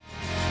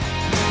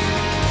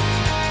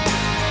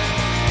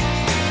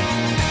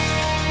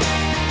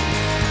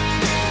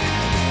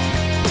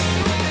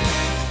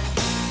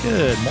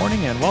Good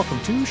morning and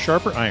welcome to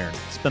Sharper Iron.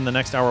 Spend the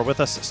next hour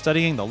with us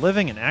studying the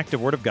living and active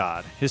Word of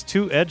God, His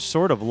two-edged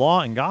sword of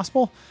law and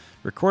gospel,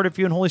 recorded for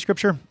you in Holy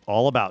Scripture,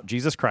 all about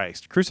Jesus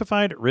Christ,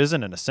 crucified,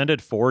 risen, and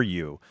ascended for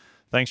you.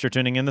 Thanks for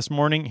tuning in this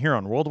morning here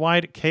on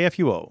Worldwide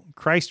KFUO,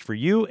 Christ for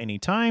you,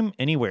 anytime,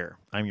 anywhere.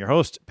 I'm your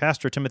host,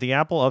 Pastor Timothy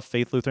Appel of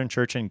Faith Lutheran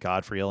Church in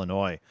Godfrey,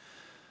 Illinois.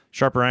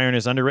 Sharper Iron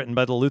is underwritten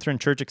by the Lutheran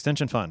Church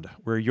Extension Fund,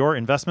 where your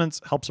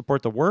investments help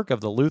support the work of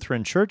the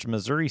Lutheran Church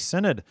Missouri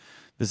Synod.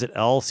 Visit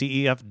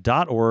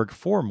lcef.org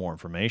for more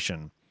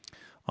information.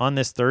 On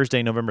this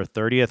Thursday, November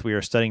 30th, we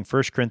are studying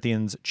 1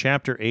 Corinthians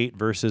chapter 8,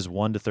 verses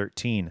 1 to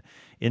 13.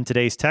 In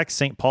today's text,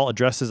 St. Paul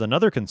addresses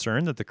another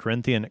concern that the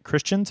Corinthian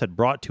Christians had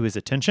brought to his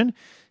attention.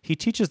 He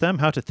teaches them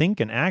how to think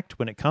and act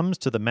when it comes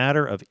to the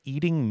matter of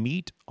eating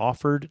meat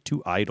offered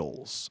to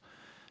idols.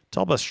 To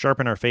help us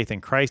sharpen our faith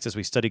in Christ as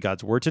we study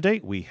God's Word today,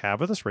 we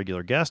have with us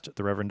regular guest,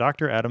 the Reverend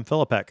Dr. Adam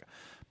Filipek.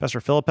 Pastor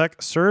Filipek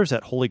serves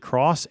at Holy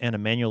Cross and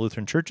Immanuel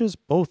Lutheran churches,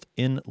 both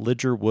in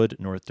Lidgerwood,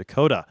 North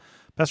Dakota.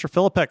 Pastor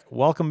Filipek,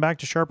 welcome back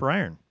to Sharper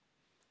Iron.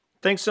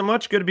 Thanks so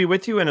much. Good to be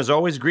with you. And as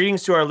always,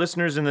 greetings to our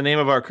listeners in the name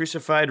of our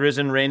crucified,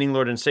 risen, reigning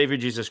Lord and Savior,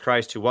 Jesus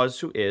Christ, who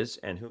was, who is,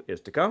 and who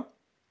is to come.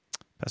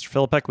 Pastor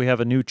Filipek, we have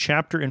a new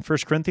chapter in 1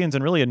 Corinthians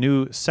and really a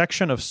new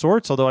section of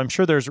sorts, although I'm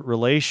sure there's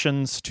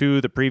relations to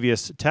the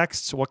previous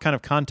texts. What kind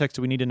of context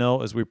do we need to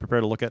know as we prepare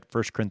to look at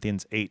 1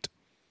 Corinthians 8?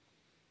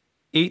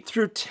 8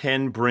 through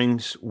 10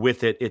 brings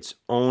with it its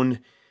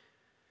own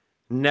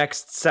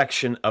next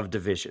section of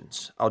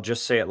divisions. I'll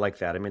just say it like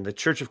that. I mean, the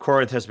Church of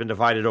Corinth has been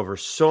divided over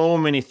so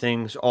many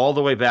things, all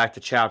the way back to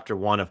chapter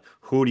 1 of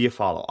who do you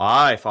follow?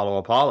 I follow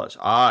Apollos.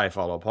 I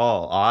follow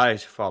Paul. I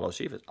follow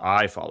Cephas.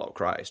 I follow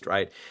Christ,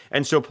 right?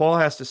 And so Paul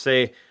has to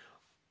say,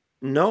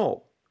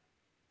 no,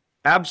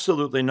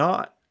 absolutely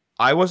not.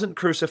 I wasn't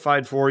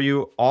crucified for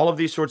you, all of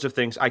these sorts of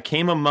things. I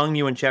came among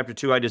you in chapter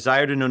 2. I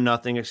desire to know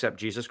nothing except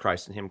Jesus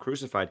Christ and Him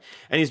crucified.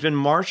 And he's been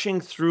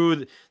marching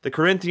through the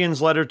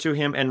Corinthians letter to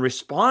him and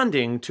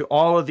responding to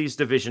all of these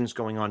divisions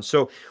going on.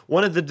 So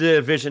one of the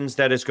divisions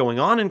that is going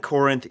on in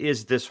Corinth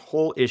is this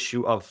whole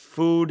issue of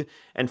food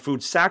and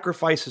food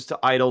sacrifices to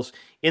idols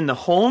in the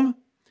home,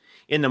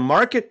 in the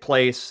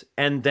marketplace,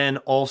 and then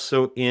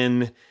also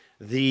in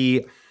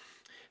the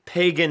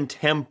pagan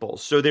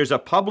temples. So there's a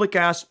public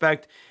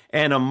aspect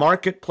and a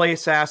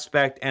marketplace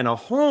aspect and a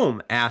home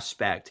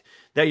aspect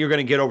that you're going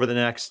to get over the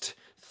next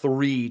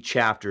 3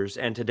 chapters.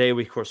 And today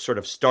we sort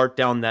of start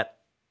down that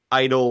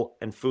idol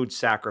and food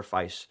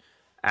sacrifice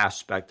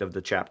aspect of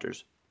the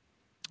chapters.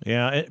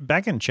 Yeah,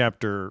 back in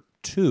chapter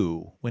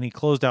 2, when he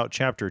closed out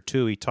chapter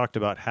 2, he talked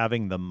about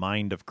having the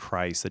mind of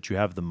Christ, that you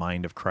have the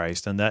mind of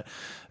Christ, and that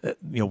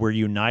we're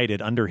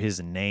united under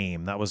His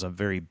name. That was a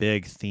very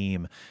big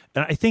theme.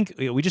 And I think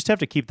we just have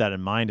to keep that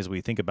in mind as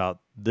we think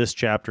about this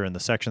chapter and the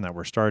section that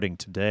we're starting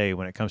today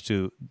when it comes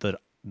to the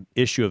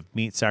issue of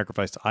meat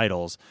sacrificed to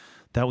idols,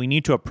 that we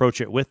need to approach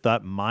it with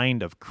that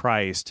mind of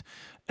Christ.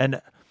 And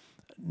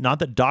not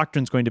that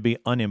doctrine is going to be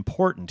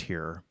unimportant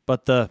here,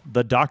 but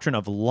the doctrine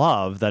of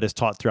love that is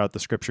taught throughout the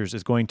Scriptures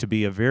is going to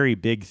be a very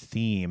big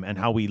theme, and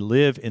how we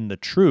live in the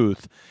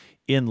truth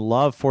in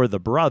love for the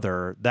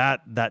brother,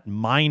 that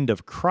mind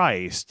of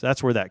Christ,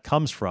 that's where that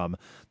comes from.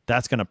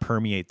 That's going to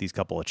permeate these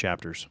couple of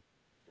chapters.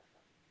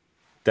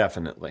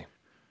 Definitely.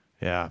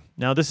 Yeah.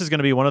 Now, this is going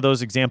to be one of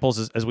those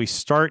examples as we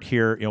start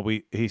here.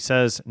 He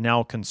says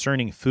now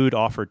concerning food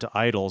offered to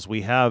idols,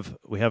 we have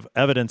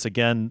evidence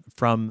again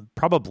from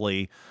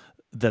probably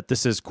that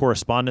this is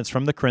correspondence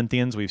from the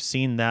Corinthians. We've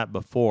seen that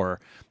before.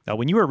 Now,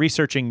 when you were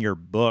researching your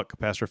book,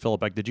 Pastor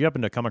Filipek, did you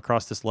happen to come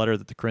across this letter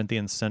that the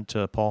Corinthians sent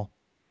to Paul?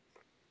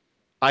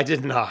 I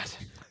did not.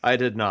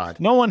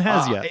 No one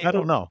has yet. I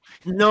don't know.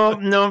 No,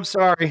 I'm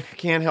sorry.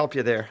 Can't help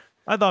you there.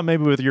 I thought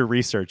maybe with your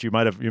research, you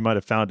might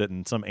have found it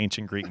in some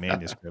ancient Greek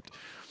manuscript.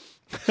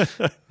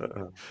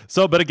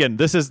 So, but again,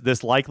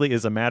 this likely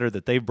is a matter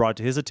that they've brought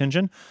to his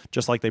attention,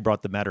 just like they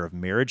brought the matter of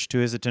marriage to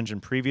his attention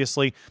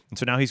previously. And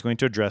so now he's going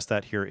to address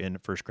that here in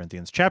 1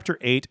 Corinthians chapter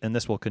 8, and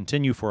this will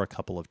continue for a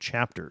couple of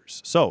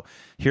chapters. So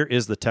here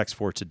is the text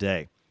for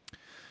today.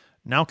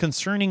 Now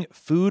concerning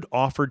food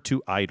offered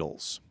to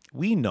idols,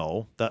 we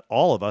know that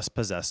all of us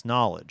possess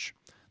knowledge.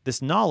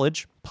 This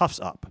knowledge puffs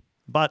up,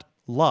 but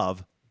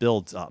love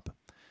builds up.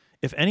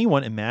 If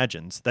anyone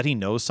imagines that he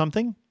knows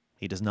something,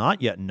 he does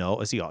not yet know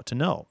as he ought to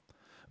know.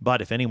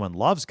 But if anyone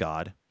loves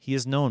God, he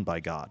is known by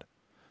God.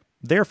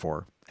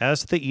 Therefore,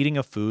 as to the eating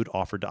of food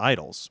offered to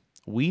idols,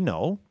 we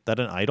know that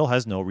an idol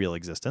has no real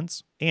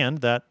existence, and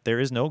that there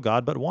is no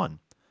God but one.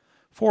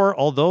 For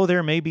although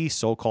there may be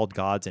so-called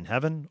gods in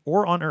heaven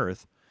or on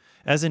earth,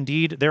 as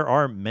indeed there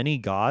are many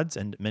gods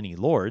and many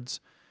lords,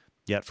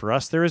 yet for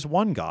us there is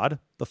one God,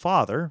 the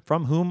Father,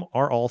 from whom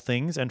are all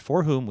things and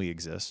for whom we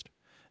exist,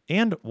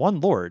 and one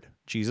Lord,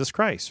 Jesus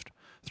Christ,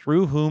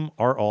 through whom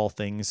are all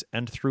things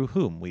and through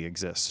whom we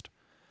exist.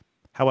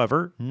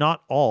 However,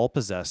 not all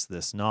possess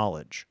this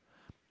knowledge,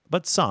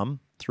 but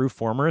some, through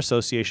former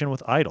association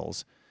with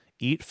idols,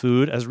 eat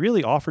food as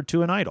really offered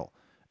to an idol,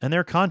 and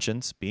their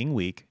conscience, being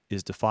weak,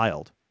 is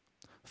defiled.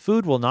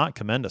 Food will not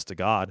commend us to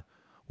God.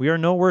 We are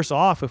no worse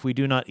off if we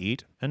do not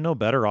eat, and no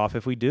better off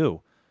if we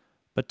do.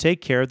 But take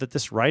care that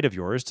this right of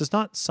yours does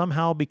not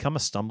somehow become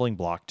a stumbling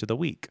block to the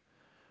weak.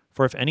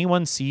 For if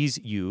anyone sees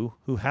you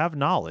who have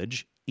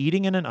knowledge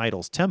eating in an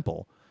idol's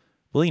temple,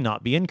 will he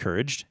not be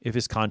encouraged, if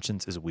his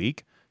conscience is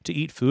weak, to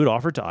eat food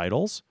offered to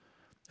idols?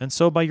 And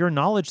so by your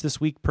knowledge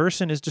this weak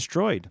person is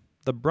destroyed,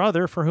 the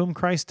brother for whom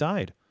Christ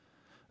died.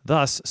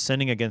 Thus,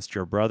 sinning against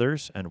your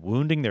brothers and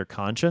wounding their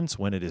conscience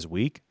when it is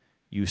weak,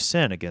 you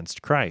sin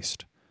against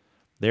Christ.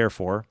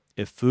 Therefore,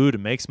 if food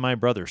makes my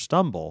brother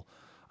stumble,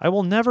 I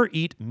will never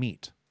eat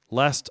meat,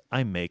 lest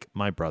I make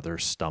my brother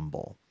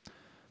stumble.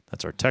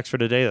 That's our text for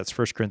today. That's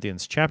 1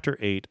 Corinthians chapter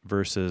 8,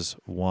 verses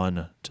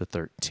 1 to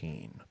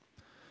 13.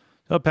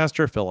 So,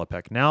 Pastor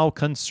Filipek, now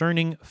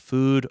concerning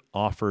food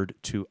offered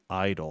to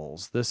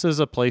idols. This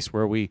is a place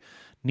where we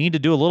need to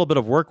do a little bit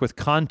of work with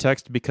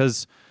context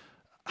because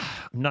I'm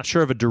not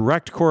sure of a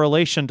direct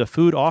correlation to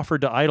food offered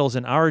to idols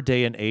in our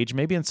day and age,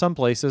 maybe in some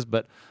places,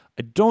 but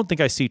I don't think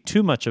I see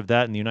too much of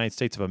that in the United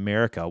States of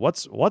America.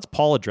 What's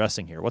Paul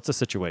addressing here? What's the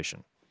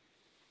situation?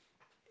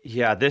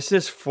 Yeah, this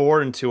is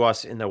foreign to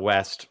us in the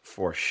West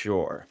for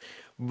sure.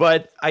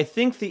 But I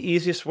think the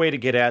easiest way to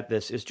get at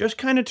this is just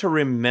kind of to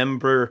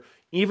remember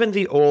even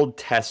the Old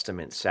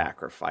Testament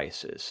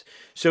sacrifices.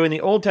 So in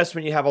the Old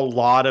Testament, you have a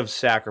lot of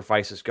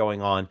sacrifices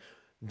going on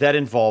that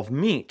involve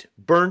meat,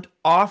 burnt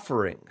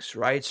offerings,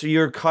 right? So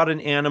you're cut an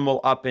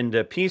animal up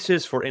into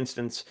pieces, for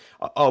instance,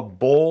 a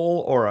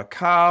bull or a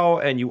cow,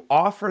 and you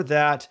offer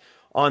that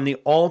on the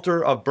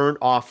altar of burnt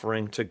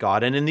offering to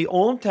God. And in the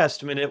Old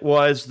Testament, it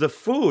was the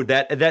food,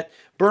 that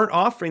burnt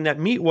offering, that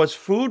meat was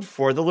food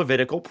for the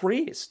Levitical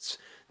priests.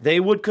 They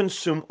would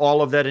consume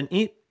all of that and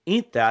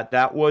eat that.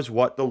 That was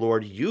what the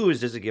Lord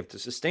used as a gift to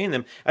sustain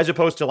them, as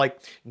opposed to like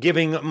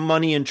giving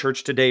money in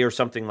church today or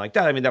something like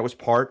that. I mean, that was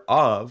part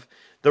of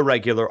the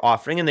regular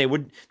offering, and they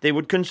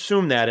would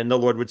consume that, and the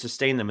Lord would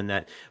sustain them in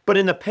that. But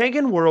in the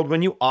pagan world,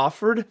 when you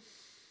offered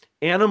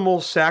animal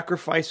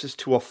sacrifices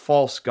to a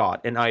false god,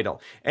 an idol,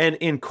 and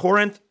in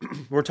Corinth,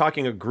 we're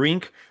talking a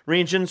Greek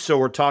region, so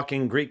we're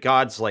talking Greek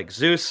gods like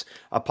Zeus,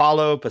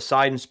 Apollo,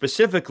 Poseidon,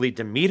 specifically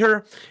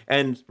Demeter,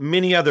 and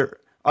many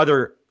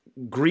other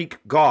Greek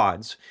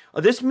gods.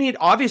 This meat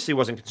obviously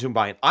wasn't consumed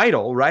by an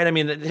idol, right? I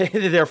mean,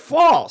 they're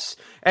false,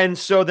 and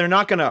so they're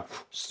not going to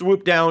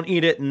swoop down,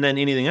 eat it, and then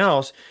anything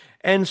else.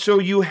 And so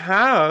you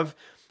have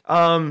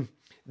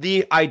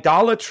the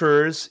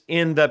idolaters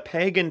in the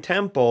pagan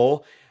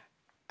temple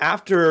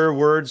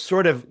afterwards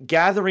sort of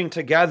gathering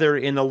together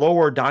in the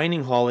lower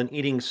dining hall and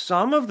eating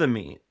some of the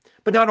meat.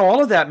 But not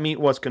all of that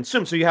meat was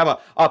consumed. So you have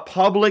a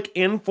public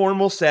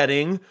informal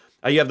setting.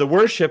 You have the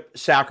worship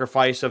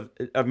sacrifice of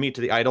meat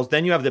to the idols.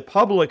 Then you have the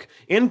public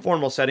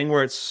informal setting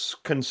where it's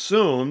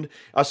consumed,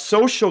 a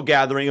social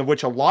gathering of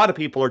which a lot of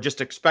people are just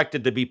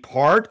expected to be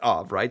part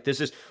of, right?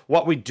 This is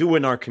what we do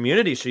in our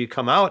community. So you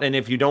come out, and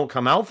if you don't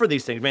come out for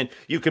these things, man,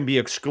 you can be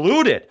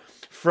excluded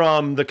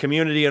from the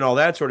community and all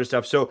that sort of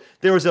stuff. So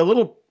there was a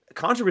little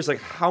controversy,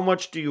 like how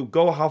much do you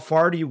go? How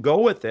far do you go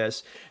with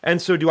this?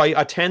 And so do I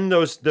attend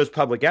those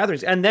public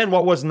gatherings? And then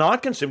what was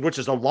not consumed, which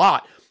is a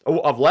lot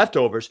of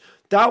leftovers,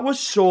 that was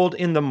sold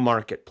in the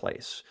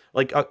marketplace.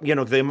 Like,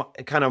 the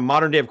kind of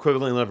modern day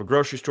equivalent of a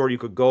grocery store. You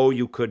could go,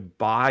 you could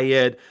buy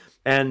it,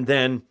 and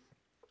then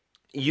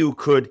you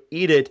could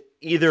eat it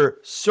either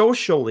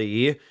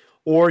socially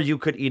or you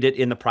could eat it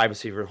in the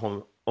privacy of your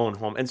own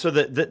home. And so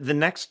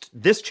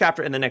this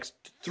chapter and the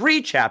next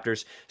 3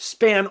 chapters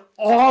span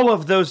all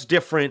of those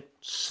different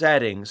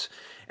settings.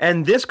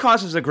 And this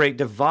causes a great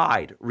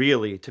divide,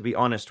 really, to be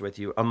honest with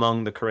you,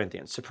 among the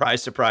Corinthians.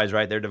 Surprise, surprise,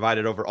 right? They're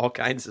divided over all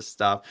kinds of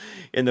stuff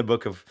in the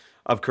book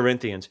of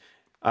Corinthians,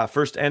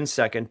 1st and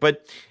 2nd.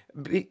 But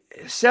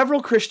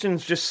several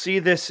Christians just see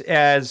this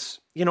as,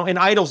 an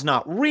idol's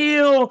not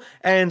real,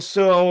 and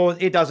so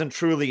it doesn't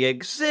truly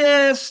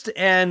exist,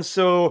 and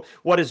so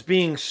what is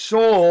being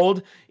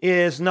sold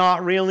is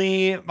not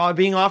really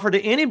being offered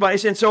to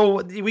anybody, and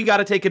so we got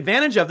to take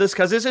advantage of this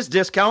because this is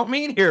discount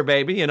meat here,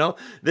 baby.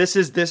 This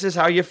is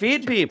how you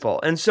feed people.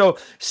 And so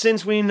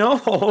since we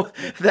know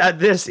that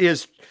this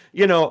is,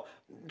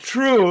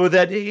 true,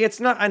 that it's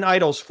not an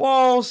idol's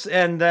false,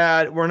 and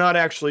that we're not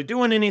actually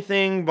doing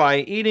anything by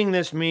eating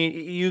this meat,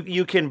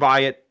 you can buy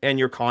it and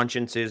your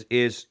conscience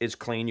is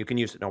clean. You can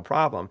use it, no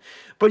problem.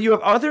 But you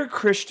have other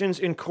Christians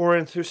in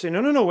Corinth who say,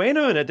 no, wait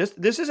a minute,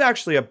 this is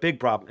actually a big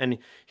problem. And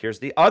here's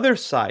the other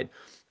side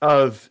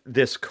of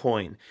this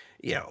coin.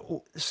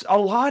 A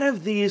lot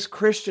of these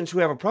Christians who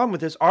have a problem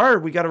with this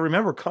we got to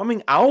remember,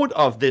 coming out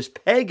of this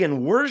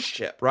pagan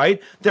worship,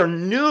 right? They're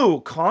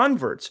new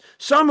converts.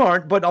 Some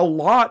aren't, but a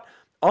lot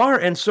are.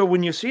 And so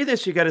when you see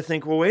this, you got to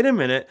think, well, wait a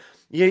minute.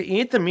 You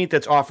eat the meat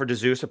that's offered to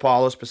Zeus,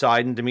 Apollos,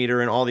 Poseidon, Demeter,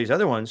 and all these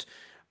other ones.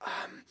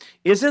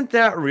 Isn't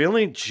that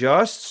really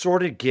just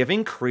sort of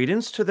giving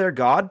credence to their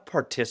God,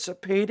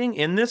 participating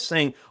in this,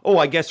 saying, oh,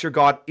 I guess your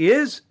God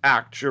is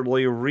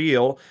actually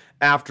real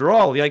after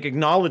all, like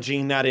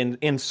acknowledging that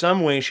in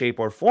some way, shape,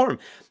 or form.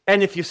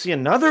 And if you see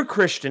another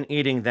Christian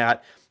eating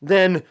that,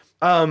 then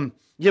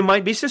you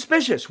might be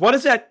suspicious. What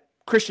does that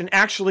Christian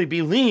actually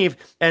believe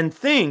and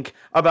think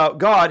about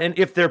God, and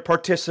if they're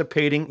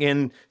participating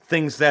in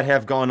things that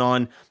have gone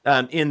on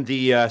in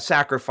the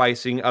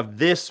sacrificing of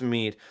this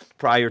meat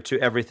prior to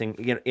everything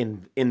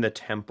in the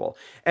temple.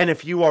 And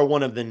if you are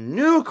one of the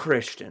new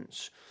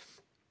Christians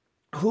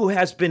who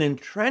has been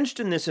entrenched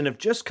in this and have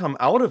just come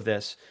out of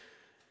this,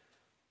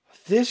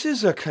 this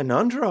is a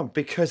conundrum,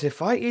 because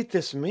if I eat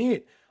this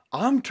meat,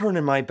 I'm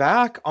turning my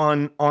back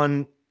on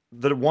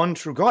the one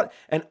true God,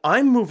 and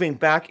I'm moving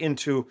back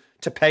into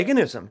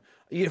paganism.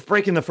 You're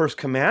breaking the first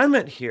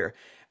commandment here.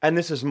 And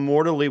this is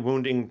mortally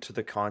wounding to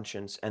the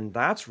conscience. And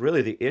that's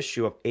really the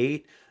issue of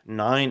 8,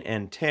 9,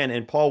 and 10.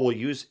 And Paul will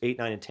use 8,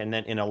 9, and 10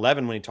 then in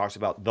 11 when he talks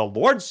about the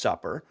Lord's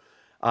Supper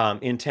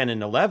in 10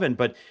 and 11.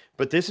 But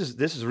this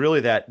is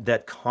really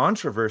that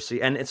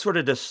controversy. And it's sort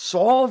of to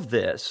solve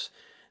this,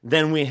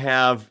 then we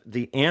have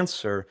the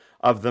answer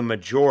of the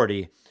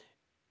majority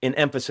in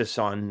emphasis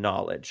on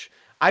knowledge.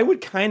 I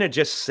would kind of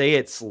just say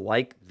it's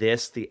like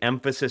this, the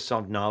emphasis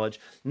on knowledge.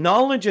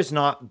 Knowledge is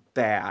not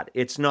bad.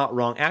 It's not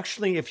wrong.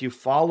 Actually, if you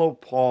follow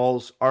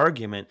Paul's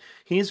argument,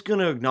 he's going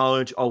to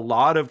acknowledge a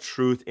lot of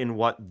truth in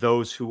what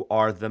those who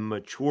are the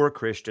mature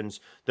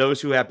Christians,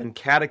 those who have been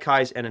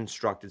catechized and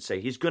instructed,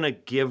 say. He's going to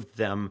give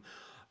them,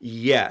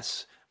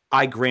 yes,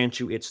 I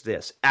grant you it's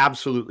this.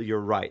 Absolutely, you're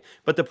right.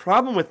 But the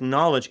problem with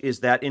knowledge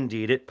is that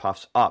indeed it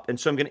puffs up. And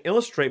so I'm going to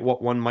illustrate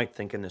what one might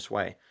think in this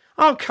way.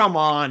 Oh, come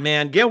on,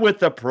 man. Get with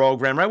the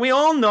program, right? We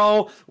all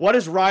know what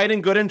is right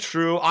and good and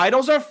true.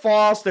 Idols are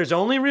false. There's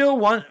only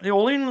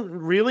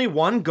really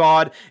one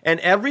God, and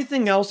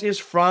everything else is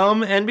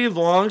from and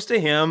belongs to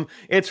him.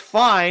 It's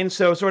fine,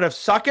 so sort of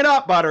suck it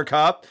up,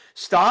 Buttercup.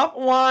 Stop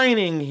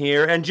whining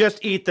here and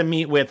just eat the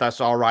meat with us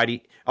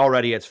already.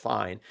 It's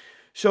fine.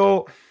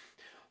 So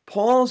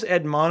Paul's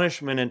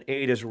admonishment in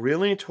 8 is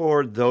really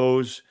toward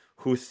those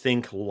who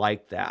think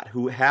like that,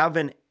 who have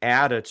an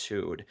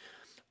attitude,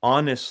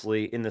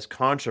 honestly, in this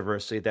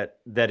controversy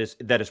that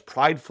is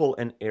prideful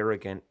and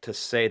arrogant, to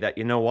say that,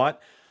 you know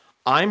what,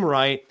 I'm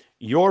right,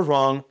 you're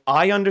wrong,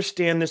 I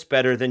understand this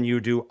better than you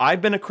do, I've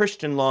been a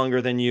Christian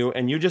longer than you,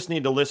 and you just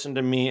need to listen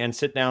to me and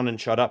sit down and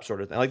shut up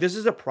sort of thing. Like, this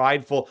is a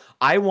prideful,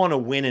 I want to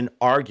win an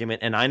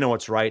argument and I know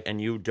it's right and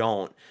you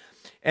don't.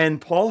 And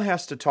Paul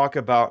has to talk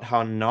about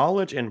how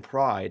knowledge and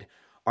pride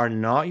are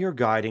not your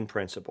guiding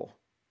principle.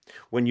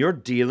 When you're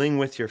dealing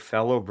with your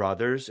fellow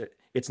brothers,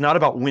 it's not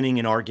about winning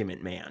an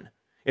argument, man.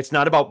 It's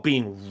not about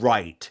being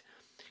right.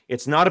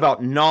 It's not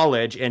about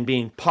knowledge and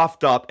being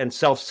puffed up and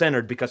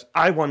self-centered because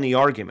I won the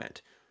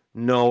argument.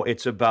 No,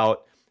 it's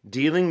about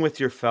dealing with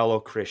your fellow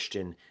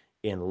Christian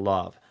in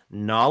love.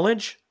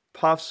 Knowledge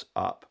puffs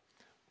up,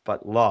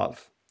 but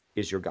love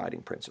is your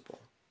guiding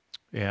principle.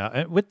 Yeah,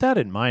 and with that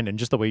in mind, and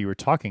just the way you were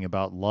talking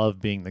about love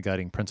being the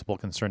guiding principle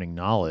concerning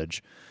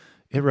knowledge,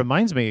 it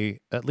reminds me,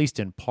 at least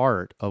in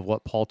part, of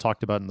what Paul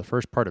talked about in the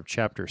first part of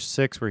chapter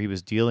 6, where he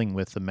was dealing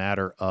with the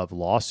matter of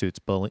lawsuits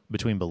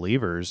between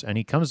believers, and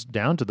he comes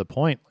down to the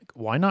point, like,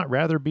 why not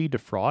rather be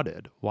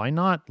defrauded? Why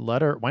not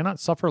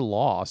suffer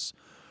loss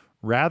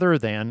rather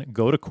than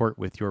go to court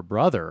with your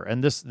brother?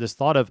 And this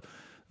thought of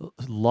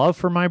love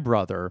for my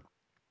brother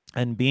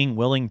and being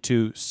willing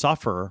to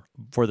suffer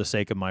for the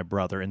sake of my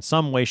brother in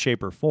some way,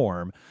 shape, or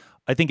form,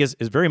 I think is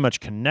very much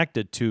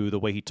connected to the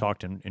way he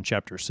talked in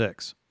chapter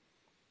 6.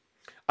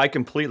 I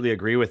completely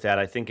agree with that.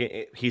 I think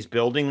he's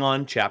building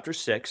on chapter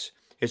 6.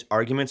 His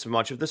argument's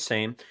much of the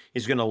same.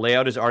 He's going to lay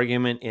out his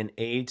argument in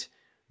 8,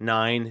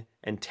 9,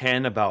 and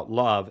 10 about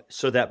love,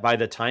 so that by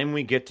the time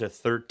we get to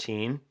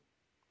 13,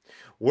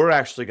 we're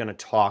actually going to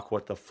talk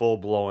what the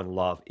full-blown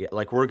love is.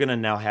 Like, we're going to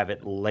now have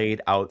it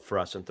laid out for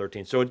us in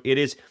 13. So it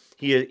is,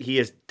 he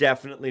is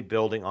definitely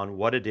building on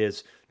what it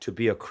is to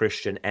be a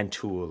Christian and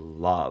to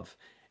love.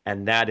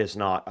 And that is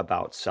not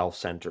about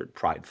self-centered,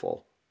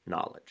 prideful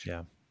knowledge.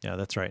 Yeah,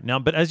 that's right. Now,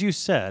 but as you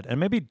said, and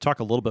maybe talk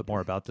a little bit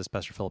more about this,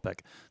 Pastor Filipek,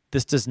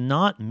 this does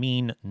not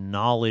mean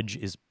knowledge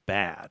is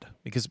bad,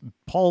 because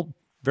Paul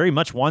very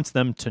much wants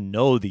them to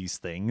know these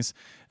things.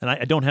 And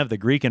I don't have the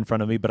Greek in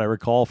front of me, but I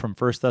recall from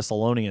 1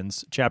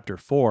 Thessalonians chapter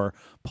 4,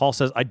 Paul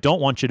says, I don't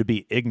want you to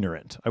be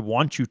ignorant. I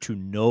want you to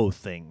know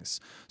things.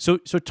 So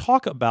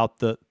talk about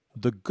the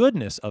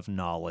goodness of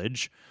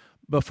knowledge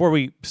before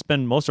we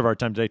spend most of our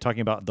time today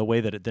talking about the way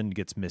that it then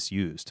gets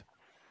misused.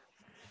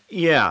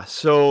 Yeah,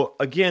 so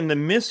again, the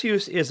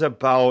misuse is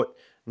about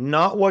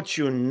not what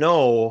you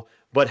know,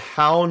 but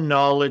how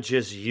knowledge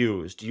is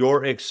used.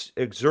 You're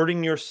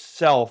exerting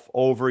yourself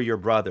over your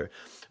brother.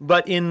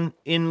 But in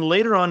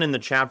later on in the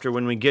chapter,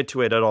 when we get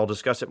to it, and I'll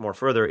discuss it more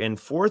further, in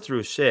 4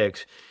 through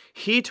 6,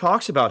 he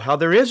talks about how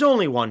there is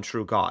only one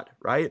true God,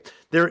 right?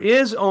 There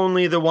is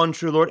only the one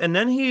true Lord. And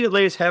then he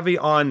lays heavy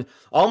on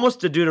almost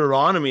the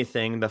Deuteronomy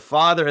thing, the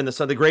Father and the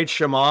Son, the great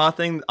Shema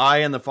thing, I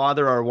and the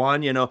Father are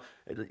one,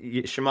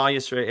 Shema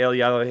Yisrael,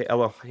 Yahweh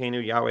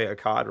Eloheinu, Yahweh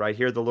Echad, right?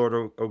 Hear the Lord,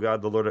 O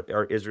God, the Lord,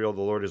 or Israel,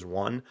 the Lord is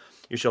one.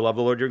 You shall love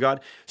the Lord your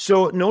God.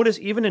 So notice,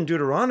 even in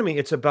Deuteronomy,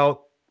 it's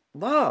about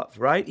love,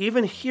 right?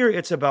 Even here,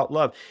 it's about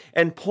love.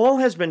 And Paul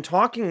has been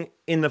talking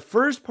in the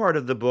first part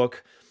of the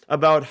book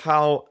about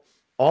how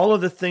all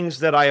of the things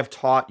that I have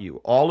taught you,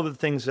 all of the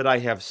things that I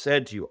have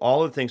said to you,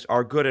 all of the things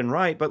are good and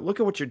right, but look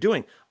at what you're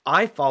doing.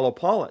 I follow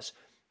Apollos.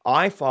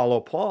 I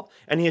follow Paul.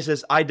 And he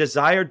says, I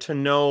desired to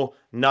know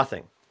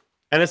nothing.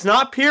 And it's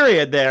not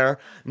period there,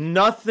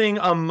 nothing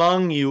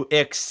among you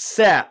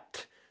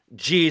except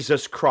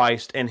Jesus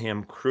Christ and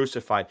him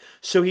crucified.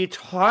 So he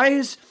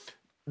ties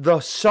the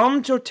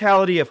sum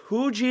totality of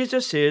who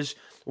Jesus is,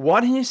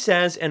 what he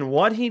says, and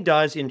what he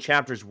does in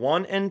chapters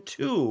 1 and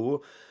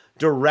 2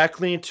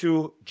 directly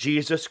to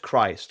Jesus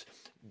Christ.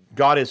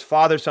 God is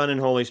Father, Son,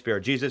 and Holy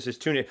Spirit. Jesus is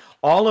two.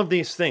 All of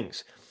these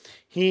things.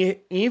 He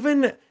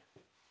even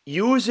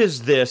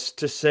uses this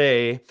to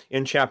say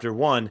in chapter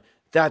 1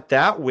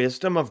 that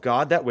wisdom of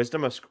God, that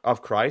wisdom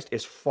of Christ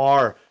is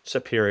far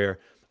superior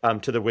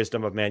to the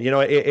wisdom of man. You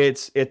know,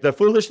 the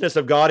foolishness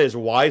of God is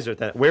wiser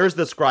than it. Where's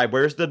the scribe?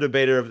 Where's the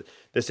debater of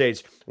this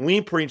age?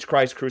 We preach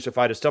Christ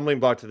crucified, a stumbling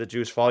block to the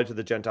Jews, folly to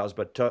the Gentiles,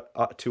 but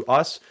to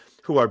us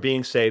who are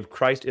being saved,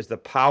 Christ is the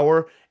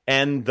power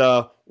and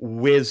the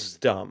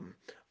wisdom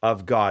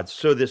of God.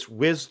 So this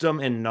wisdom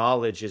and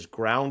knowledge is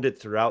grounded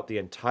throughout the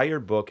entire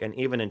book and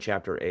even in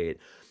chapter 8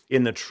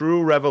 in the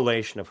true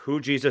revelation of who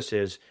Jesus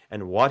is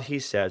and what he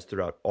says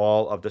throughout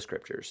all of the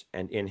scriptures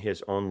and in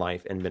his own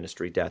life and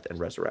ministry, death, and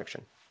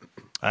resurrection.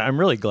 I'm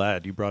really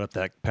glad you brought up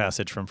that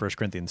passage from 1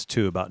 Corinthians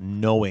 2 about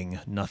knowing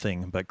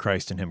nothing but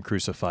Christ and him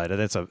crucified.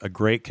 That's a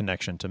great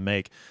connection to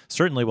make.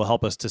 Certainly will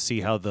help us to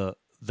see how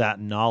that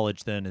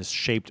knowledge then is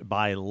shaped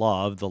by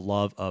love, the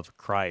love of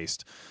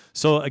Christ.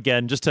 So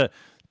again, just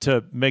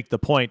to make the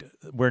point,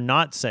 we're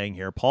not saying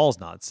here, Paul's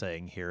not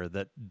saying here,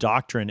 that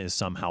doctrine is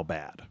somehow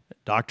bad.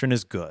 Doctrine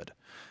is good.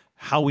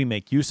 How we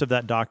make use of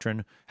that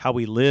doctrine, how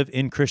we live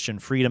in Christian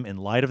freedom in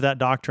light of that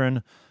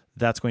doctrine,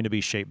 that's going to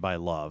be shaped by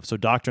love. So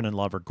doctrine and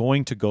love are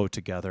going to go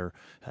together.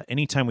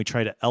 Anytime we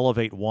try to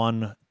elevate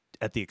one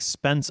at the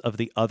expense of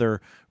the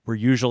other, we're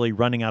usually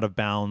running out of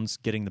bounds,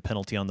 getting the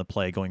penalty on the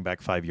play, going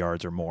back 5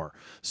 yards or more.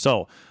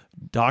 So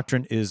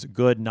doctrine is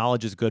good,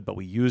 knowledge is good, but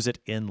we use it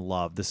in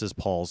love. This is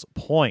Paul's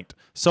point.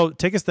 So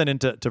take us then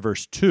into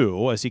verse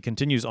 2 as he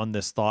continues on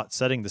this thought,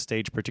 setting the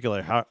stage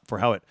particularly for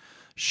how it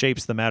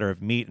shapes the matter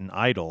of meat and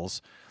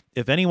idols.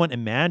 If anyone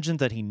imagines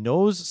that he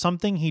knows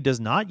something he does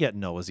not yet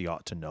know as he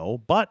ought to know,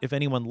 but if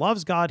anyone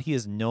loves God, he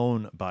is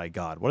known by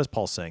God. What is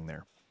Paul saying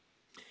there?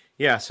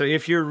 Yeah, so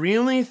if you're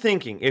really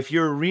thinking, if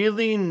you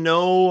really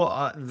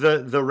know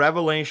the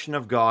revelation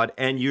of God,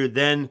 and you're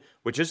then,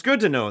 which is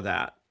good to know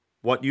that,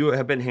 what you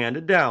have been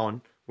handed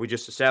down, we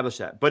just established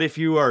that. But if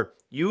you are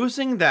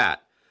using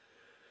that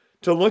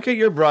to look at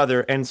your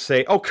brother and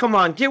say, oh, come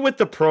on, get with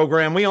the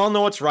program. We all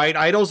know it's right.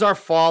 Idols are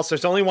false.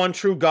 There's only one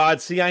true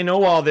God. See, I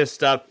know all this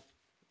stuff.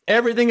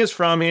 Everything is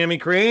from him. He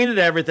created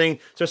everything.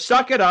 So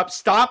suck it up.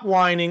 Stop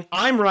whining.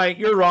 I'm right.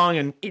 You're wrong.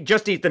 And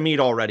just eat the meat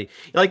already.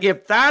 Like,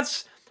 if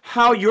that's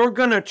how you're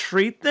going to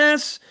treat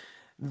this,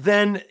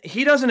 then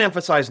he doesn't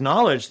emphasize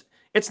knowledge.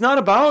 It's not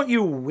about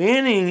you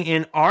winning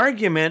in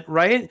argument,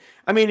 right?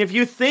 I mean, if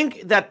you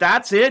think that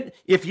that's it,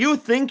 if you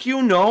think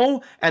you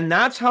know, and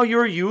that's how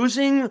you're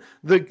using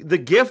the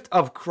gift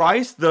of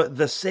Christ,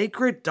 the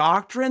sacred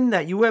doctrine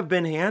that you have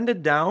been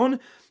handed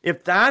down,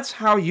 if that's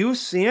how you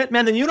see it,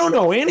 man, then you don't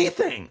know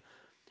anything.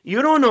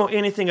 You don't know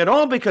anything at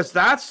all, because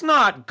that's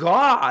not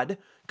God.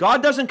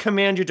 God doesn't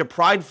command you to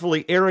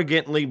pridefully,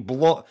 arrogantly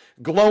gloat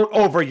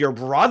over your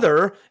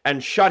brother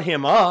and shut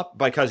him up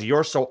because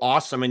you're so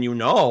awesome and you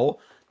know.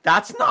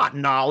 That's not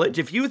knowledge.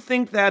 If you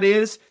think that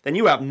is, then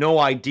you have no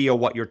idea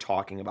what you're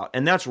talking about.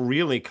 And that's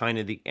really kind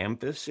of the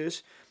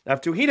emphasis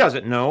of he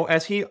doesn't know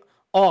as he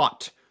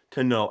ought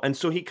to know. And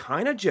so he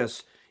kind of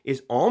just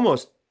is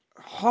almost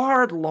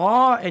hard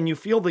law, and you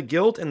feel the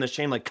guilt and the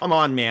shame, like, come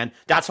on, man,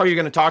 that's how you're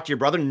going to talk to your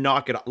brother?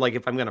 Knock it off. Like,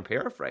 if I'm going to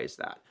paraphrase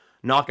that,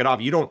 knock it off.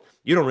 You don't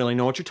really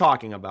know what you're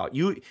talking about.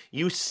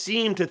 You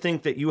seem to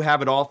think that you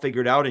have it all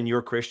figured out and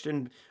you're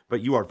Christian,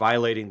 but you are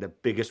violating the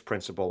biggest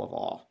principle of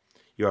all.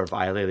 You are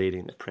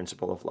violating the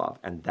principle of love,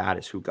 and that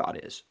is who God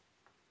is.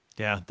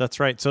 Yeah,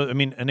 that's right. So, I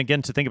mean, and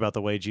again, to think about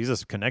the way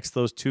Jesus connects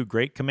those two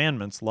great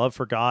commandments, love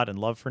for God and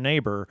love for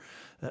neighbor,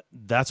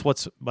 that's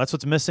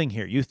what's missing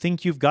here. You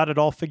think you've got it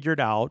all figured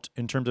out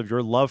in terms of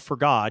your love for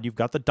God. You've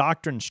got the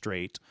doctrine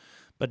straight,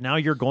 but now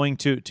you're going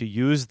to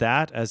use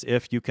that as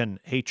if you can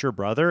hate your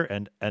brother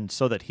and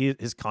so that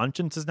his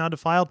conscience is now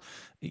defiled.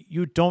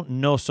 You don't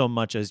know so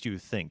much as you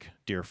think,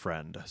 dear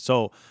friend.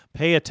 So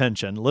pay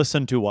attention,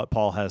 listen to what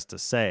Paul has to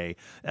say.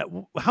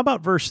 How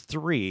about verse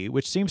 3,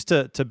 which seems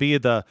to be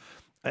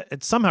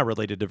it's somehow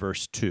related to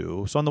verse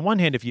 2. So on the one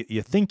hand, if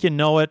you think you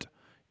know it,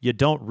 you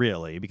don't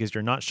really, because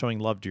you're not showing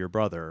love to your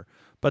brother.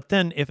 But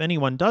then if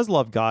anyone does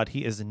love God,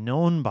 he is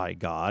known by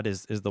God,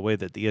 is the way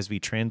that the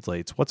ESV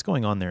translates. What's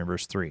going on there in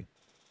verse 3?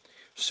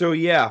 So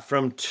yeah,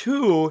 from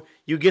 2,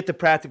 you get the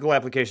practical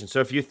application. So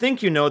if you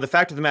think you know, the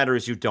fact of the matter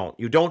is you don't.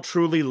 You don't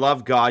truly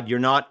love God. You're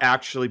not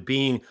actually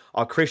being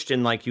a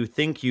Christian like you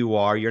think you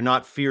are. You're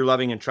not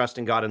fear-loving and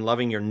trusting God and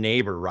loving your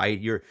neighbor, right?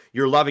 You're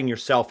loving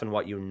yourself and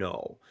what you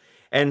know.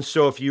 And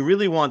so if you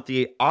really want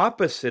the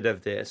opposite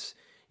of this,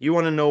 you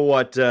want to know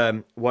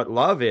what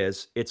love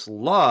is. It's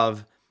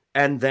love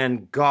and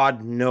then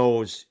God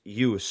knows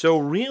you. So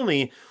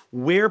really,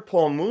 where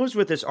Paul moves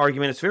with this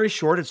argument, it's very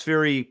short, it's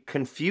very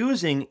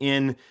confusing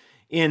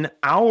in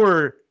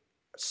our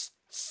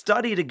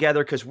study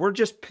together, because we're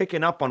just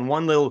picking up on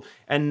one little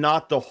and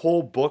not the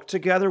whole book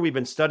together. We've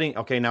been studying,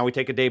 okay, now we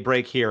take a day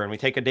break here and we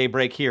take a day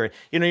break here.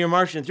 You're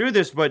marching through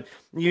this, but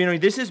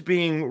this is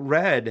being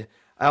read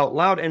out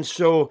loud. And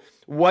so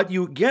what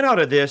you get out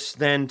of this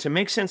then, to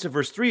make sense of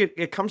verse 3,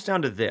 it comes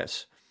down to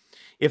this.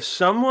 If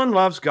someone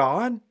loves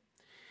God,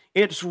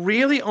 it's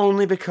really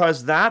only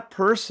because that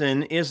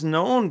person is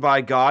known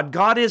by God.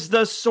 God is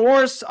the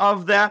source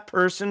of that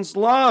person's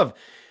love.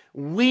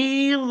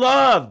 We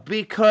love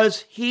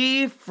because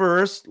he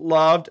first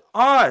loved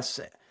us.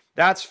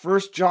 That's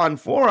 1 John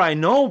 4, I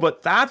know,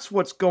 but that's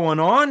what's going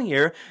on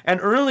here.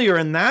 And earlier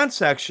in that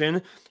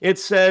section, it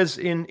says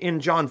in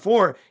John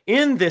 4,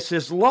 in this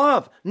is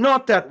love,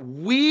 not that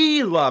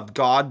we loved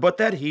God, but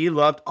that he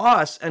loved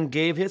us and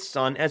gave his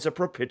son as a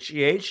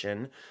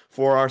propitiation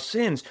for our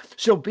sins.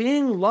 So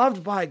being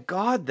loved by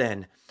God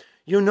then,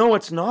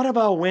 it's not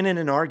about winning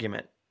an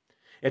argument.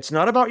 It's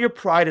not about your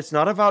pride. It's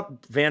not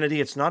about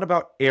vanity. It's not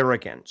about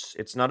arrogance.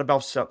 It's not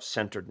about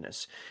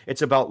self-centeredness.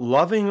 It's about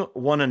loving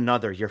one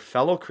another, your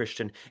fellow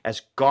Christian,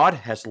 as God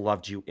has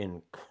loved you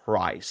in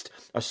Christ.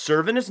 A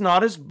servant is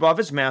not above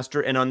his master,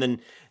 and on the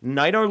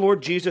night our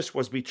Lord Jesus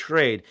was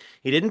betrayed,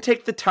 he didn't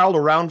take the towel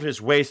around his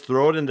waist,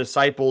 throw it in the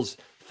disciples'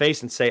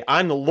 face, and say,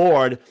 I'm the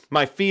Lord,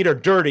 my feet are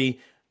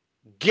dirty,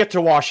 get to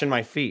washing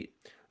my feet.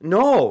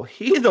 No,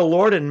 he, the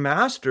Lord and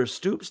Master,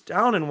 stoops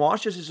down and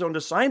washes his own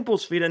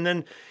disciples' feet. And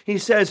then he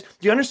says,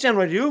 do you understand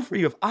what I do for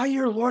you? If I,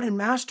 your Lord and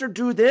Master,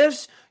 do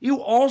this,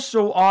 you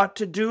also ought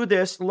to do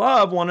this.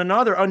 Love one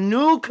another. A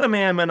new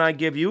commandment I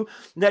give you,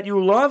 that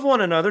you love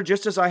one another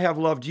just as I have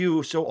loved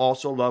you, so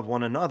also love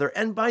one another.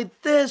 And by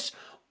this,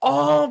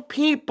 all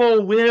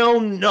people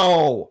will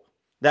know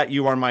that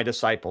you are my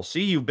disciples.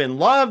 See, you've been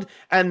loved,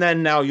 and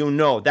then now you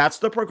know. That's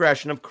the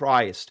progression of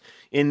Christ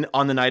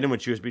on the night in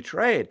which he was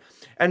betrayed.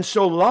 And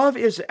so love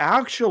is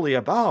actually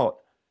about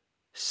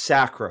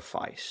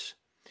sacrifice.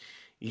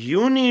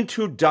 You need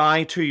to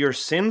die to your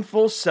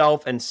sinful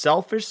self and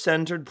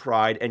selfish-centered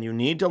pride, and you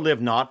need to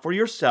live not for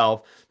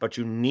yourself, but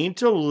you need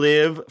to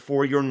live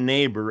for your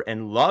neighbor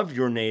and love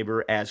your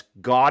neighbor as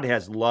God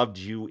has loved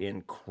you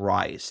in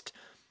Christ.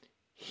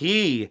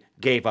 He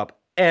gave up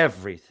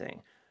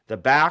everything. The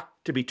back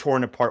to be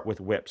torn apart with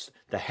whips,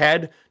 the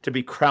head to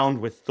be crowned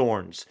with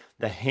thorns,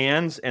 the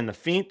hands and the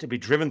feet to be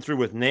driven through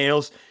with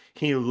nails.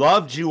 He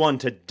loved you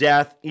unto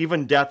death,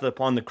 even death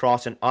upon the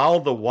cross, and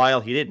all the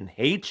while he didn't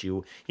hate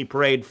you. He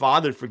prayed,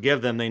 Father,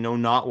 forgive them, they know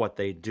not what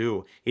they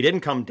do. He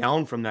didn't come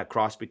down from that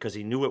cross because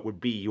he knew it would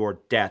be your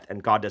death,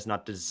 and God does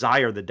not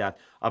desire the death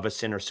of a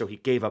sinner, so he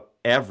gave up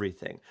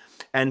everything.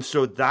 And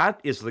so that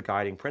is the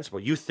guiding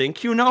principle. You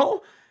think you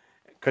know?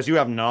 Because you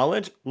have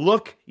knowledge?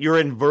 Look, you're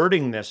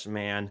inverting this,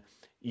 man.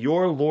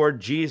 Your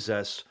Lord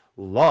Jesus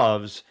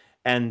loves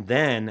and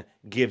then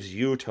gives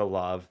you to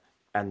love.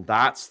 And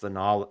that's the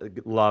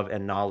love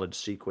and knowledge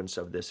sequence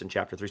of this in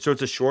chapter 3. So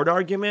it's a short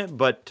argument,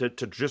 but to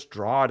just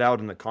draw it out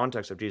in the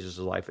context of Jesus'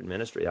 life and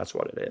ministry, that's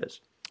what it is.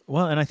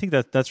 Well, and I think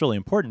that's really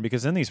important,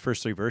 because in these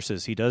first 3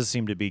 verses, he does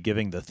seem to be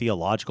giving the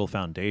theological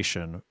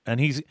foundation, and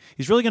he's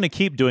really going to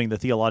keep doing the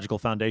theological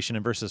foundation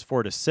in verses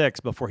 4 to 6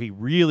 before he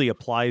really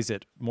applies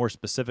it more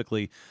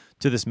specifically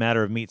to this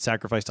matter of meat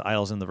sacrificed to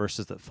idols in the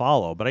verses that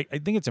follow. But I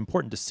think it's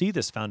important to see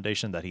this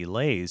foundation that he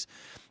lays.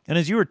 And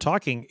as you were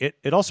talking,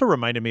 it also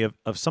reminded me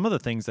of some of the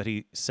things that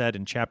he said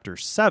in chapter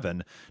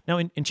 7. Now,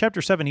 in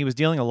chapter 7, he was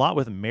dealing a lot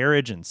with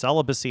marriage and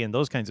celibacy and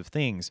those kinds of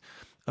things.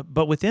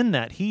 But within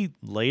that, he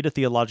laid a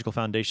theological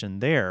foundation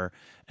there,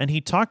 and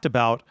he talked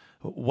about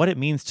what it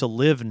means to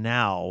live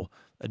now,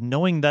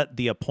 knowing that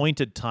the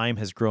appointed time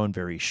has grown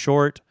very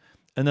short,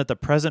 and that the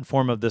present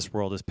form of this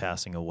world is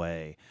passing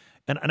away.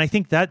 And I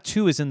think that,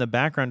 too, is in the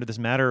background of this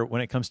matter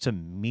when it comes to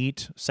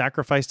meat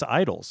sacrificed to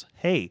idols.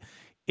 Hey,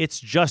 it's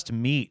just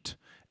meat.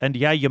 And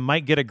yeah, you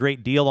might get a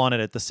great deal on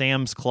it at the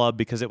Sam's Club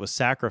because it was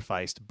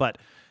sacrificed, but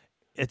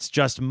it's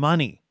just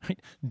money.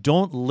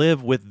 Don't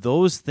live with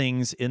those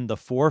things in the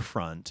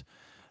forefront.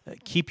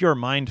 Keep your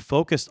mind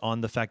focused on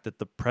the fact that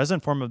the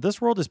present form of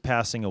this world is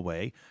passing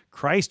away.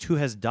 Christ, who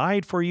has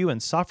died for you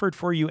and suffered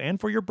for you and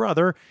for your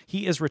brother,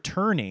 he is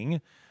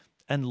returning,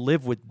 and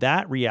live with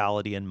that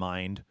reality in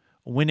mind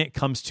when it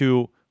comes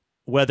to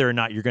whether or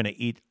not you're going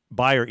to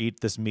buy or eat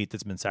this meat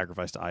that's been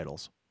sacrificed to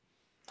idols.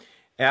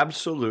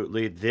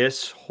 Absolutely.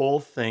 This whole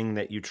thing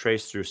that you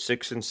trace through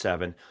 6 and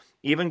 7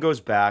 even goes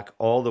back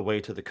all the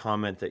way to the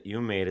comment that you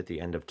made at the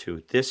end of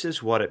 2. This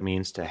is what it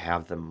means to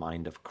have the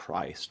mind of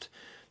Christ,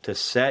 to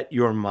set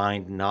your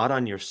mind not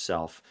on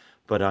yourself,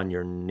 but on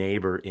your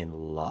neighbor in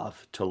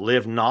love, to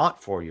live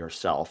not for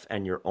yourself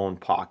and your own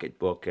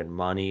pocketbook and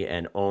money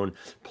and own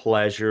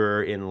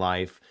pleasure in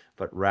life,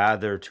 but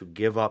rather to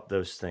give up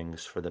those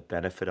things for the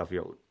benefit of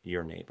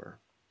your neighbor.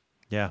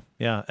 Yeah.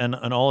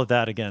 And all of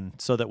that, again,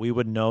 so that we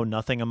would know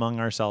nothing among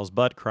ourselves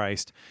but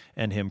Christ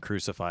and him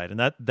crucified.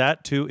 And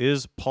that too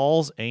is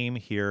Paul's aim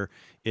here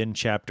in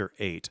chapter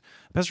 8.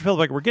 Pastor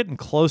Filipek, we're getting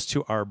close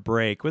to our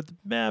break with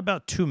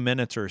about 2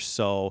 minutes or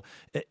so.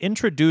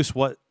 Introduce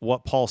what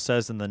Paul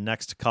says in the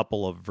next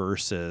couple of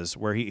verses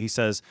where he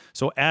says,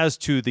 so as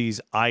to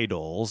these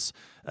idols,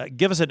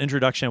 give us an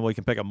introduction and we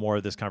can pick up more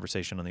of this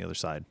conversation on the other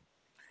side.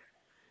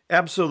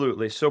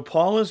 Absolutely. So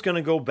Paul is going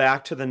to go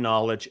back to the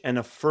knowledge and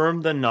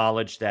affirm the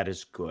knowledge that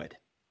is good.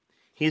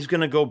 He's going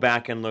to go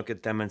back and look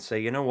at them and say,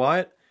 you know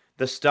what?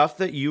 The stuff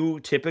that you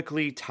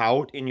typically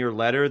tout in your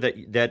letter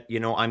that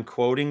I'm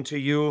quoting to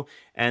you,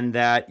 and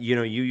that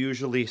you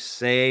usually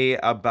say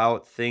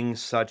about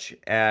things such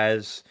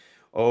as,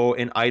 oh,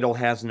 an idol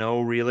has no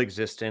real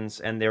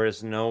existence and there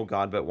is no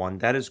God but one.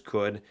 That is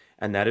good,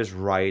 and that is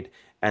right,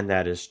 and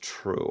that is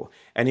true.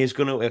 And he's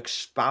going to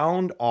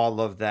expound all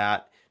of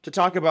that to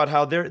talk about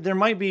how there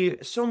might be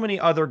so many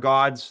other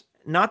gods,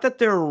 not that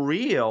they're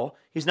real.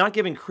 He's not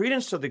giving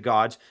credence to the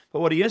gods,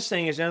 but what he is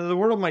saying is, the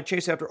world might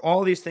chase after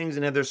all these things,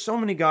 and there's so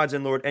many gods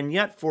in Lord, and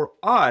yet for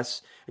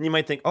us, and you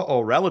might think,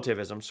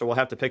 relativism, so we'll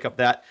have to pick up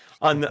that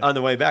on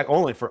the way back.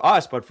 Only for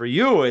us, but for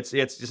you, it's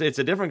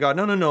a different God.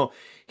 No.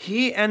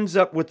 He ends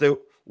up with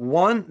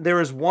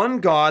there is one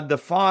God, the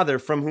Father,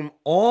 from whom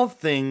all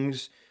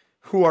things,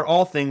 who are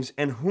all things,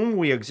 and whom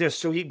we exist.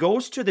 So he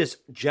goes to this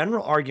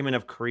general argument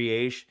of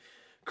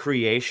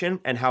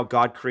creation and how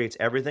God creates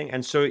everything.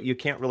 And so you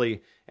can't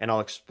really, and I'll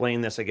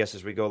explain this, I guess,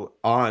 as we go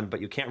on, but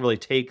you can't really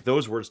take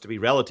those words to be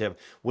relative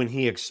when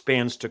he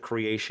expands to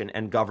creation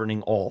and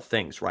governing all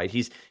things, right?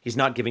 He's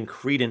not giving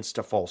credence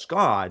to false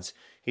gods.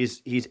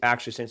 He's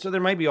actually saying, so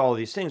there might be all of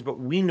these things, but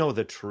we know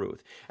the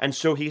truth. And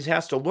so he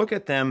has to look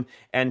at them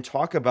and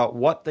talk about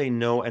what they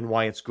know and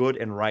why it's good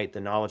and right,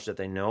 the knowledge that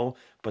they know,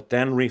 but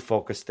then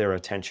refocus their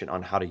attention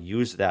on how to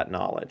use that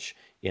knowledge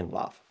in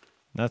love.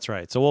 That's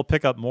right. So we'll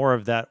pick up more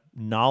of that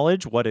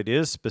knowledge, what it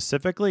is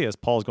specifically, as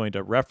Paul's going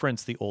to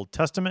reference the Old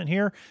Testament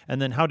here,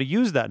 and then how to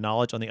use that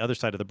knowledge on the other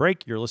side of the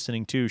break. You're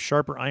listening to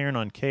Sharper Iron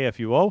on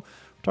KFUO.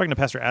 We're talking to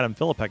Pastor Adam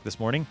Filipek this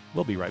morning.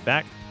 We'll be right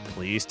back.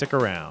 Please stick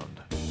around.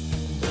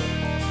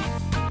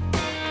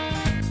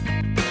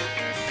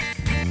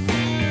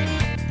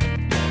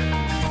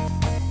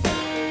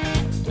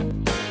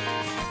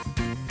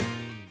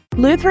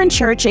 Lutheran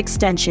Church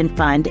Extension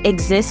Fund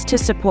exists to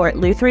support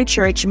Lutheran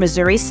Church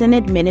Missouri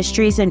Synod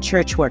ministries and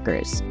church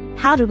workers.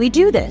 How do we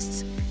do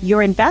this?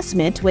 Your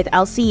investment with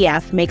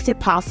LCEF makes it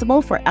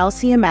possible for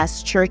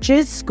LCMS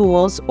churches,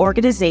 schools,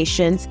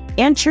 organizations,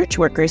 and church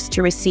workers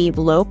to receive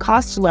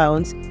low-cost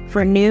loans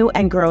for new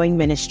and growing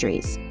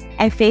ministries.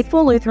 And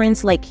faithful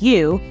Lutherans like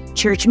you,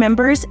 church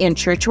members and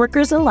church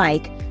workers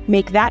alike,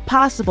 make that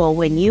possible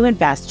when you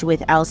invest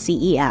with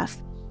LCEF.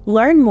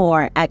 Learn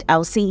more at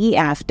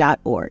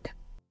lcef.org.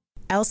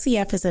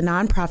 LCF is a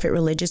nonprofit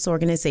religious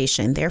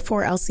organization.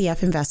 Therefore,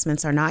 LCF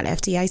investments are not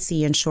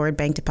FDIC-insured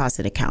bank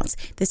deposit accounts.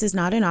 This is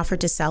not an offer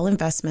to sell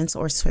investments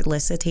or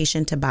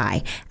solicitation to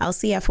buy.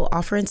 LCF will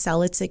offer and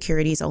sell its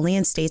securities only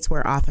in states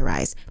where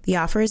authorized. The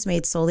offer is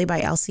made solely by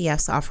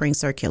LCF's offering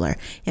circular.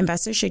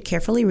 Investors should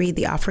carefully read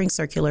the offering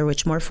circular,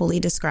 which more fully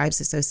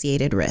describes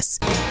associated risks.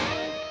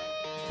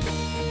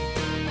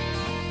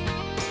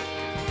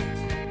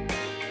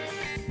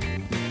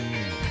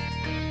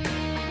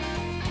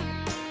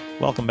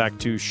 Welcome back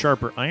to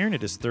Sharper Iron.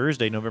 It is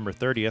Thursday, November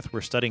 30th.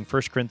 We're studying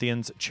 1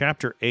 Corinthians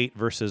chapter 8,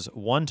 verses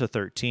 1 to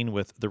 13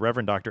 with the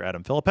Reverend Dr.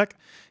 Adam Filipek.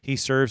 He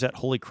serves at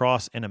Holy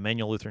Cross and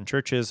Immanuel Lutheran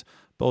churches,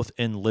 both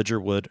in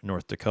Lidgerwood,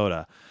 North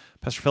Dakota.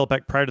 Pastor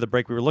Filipek, prior to the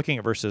break, we were looking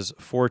at verses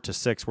 4 to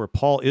 6, where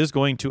Paul is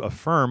going to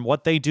affirm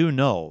what they do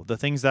know, the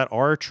things that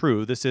are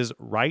true. This is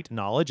right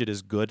knowledge. It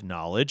is good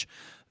knowledge.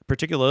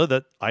 Particularly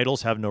that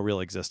idols have no real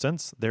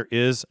existence. There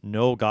is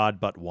no God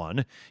but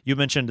one. You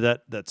mentioned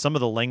that some of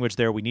the language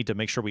there we need to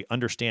make sure we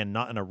understand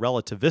not in a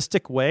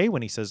relativistic way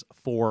when he says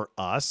for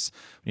us.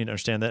 We need to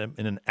understand that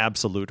in an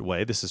absolute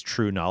way. This is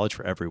true knowledge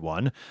for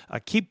everyone.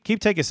 Keep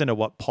taking us into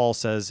what Paul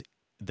says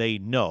they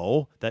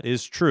know that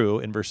is true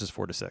in verses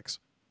 4 to 6.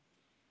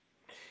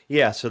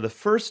 Yeah, so the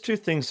first two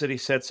things that he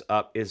sets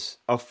up is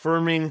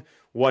affirming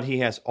what he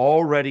has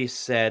already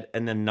said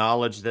and the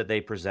knowledge that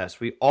they possess.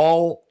 We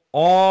all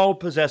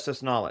possess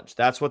this knowledge.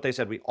 That's what they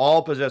said. We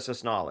all possess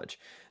this knowledge,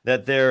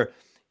 that there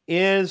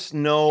is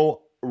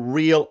no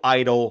real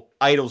idol.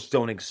 Idols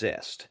don't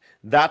exist.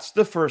 That's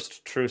the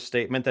first true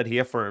statement that he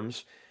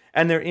affirms.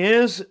 And there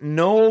is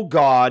no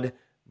God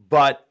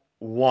but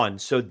one.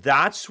 So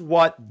that's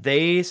what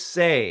they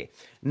say.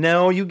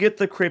 Now you get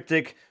the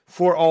cryptic,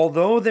 for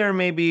although there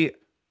may be,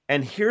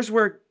 and here's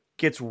where it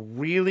gets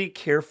really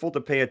careful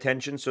to pay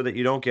attention so that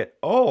you don't get,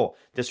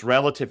 this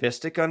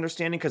relativistic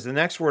understanding, because the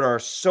next word are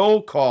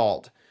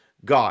so-called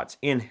gods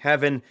in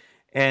heaven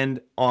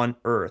and on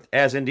earth,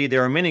 as indeed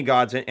there are many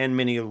gods and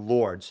many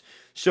lords.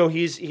 So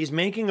he's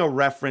making a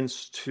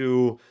reference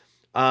to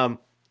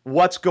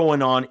what's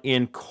going on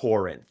in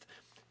Corinth.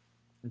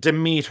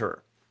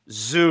 Demeter,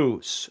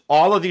 Zeus,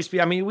 all of these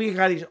people, we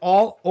got these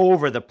all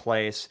over the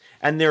place,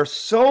 and they're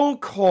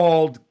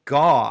so-called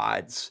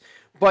gods,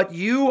 But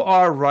you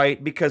are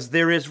right, because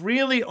there is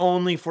really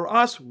only for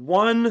us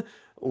one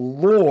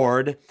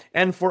Lord,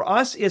 and for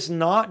us is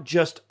not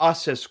just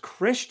us as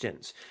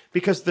Christians,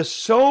 because the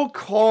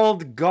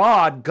so-called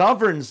God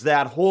governs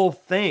that whole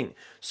thing.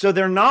 So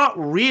they're not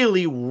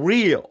really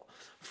real.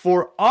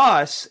 For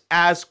us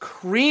as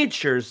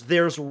creatures,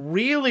 there's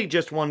really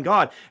just one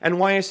God. And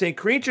why I say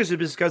creatures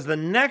is because the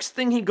next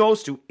thing he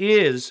goes to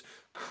is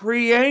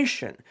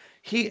creation.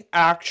 He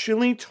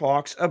actually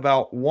talks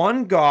about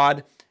one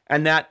God,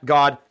 and that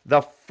God,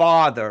 the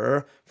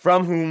Father,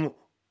 from whom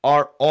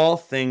are all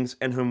things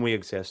and whom we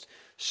exist.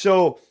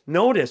 So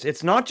notice,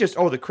 it's not just,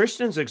 the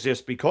Christians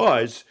exist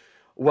because,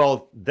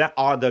 well,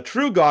 the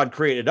true God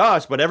created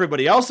us, but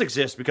everybody else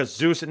exists because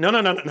Zeus.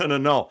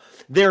 No.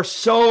 They're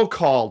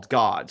so-called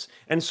gods.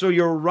 And so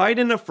you're right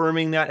in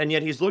affirming that, and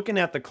yet he's looking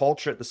at the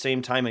culture at the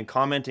same time and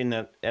commenting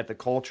at the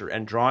culture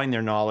and drawing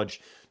their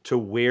knowledge to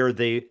where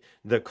the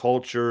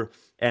culture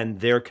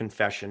and their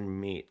confession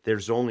meet.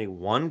 There's only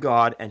one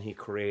God, and he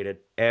created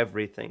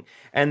everything.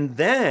 And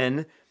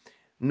then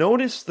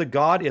notice the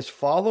God is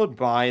followed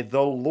by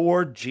the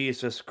Lord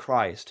Jesus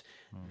Christ.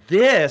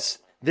 This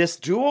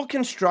dual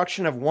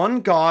construction of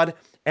one God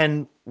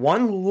and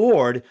one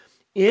Lord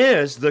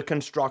is the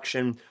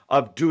construction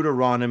of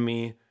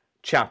Deuteronomy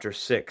chapter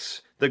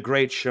 6, the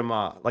great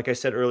Shema. Like I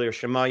said earlier,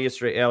 Shema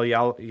Yisrael,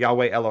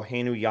 Yahweh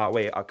Eloheinu,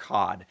 Yahweh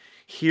Akkad.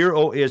 Hear,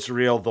 O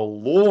Israel, the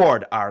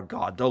Lord our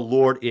God, the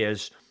Lord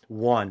is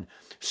one.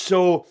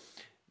 So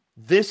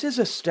this is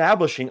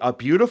establishing a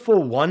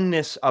beautiful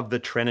oneness of the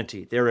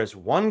Trinity. There is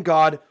one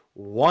God,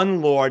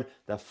 one Lord,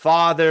 the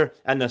Father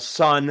and the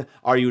Son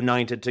are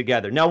united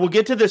together. Now we'll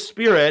get to the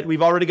Spirit.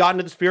 We've already gotten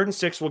to the Spirit in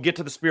 6. We'll get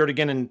to the Spirit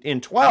again in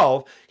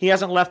 12. He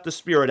hasn't left the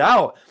Spirit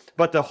out.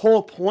 But the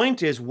whole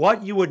point is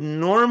what you would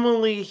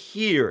normally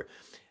hear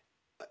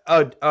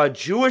a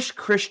Jewish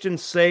Christian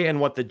say, and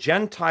what the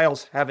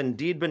Gentiles have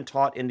indeed been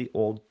taught in the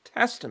Old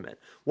Testament.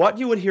 What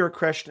you would hear a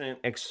Christian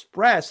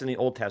express in the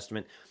Old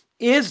Testament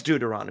is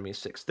Deuteronomy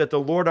 6, that the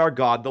Lord our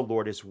God, the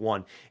Lord is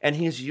one. And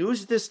he's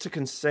used this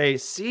to say,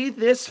 see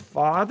this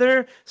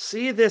Father,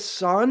 see this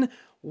Son,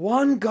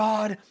 one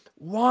God,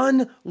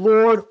 one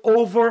Lord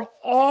over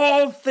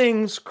all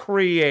things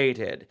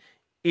created,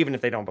 even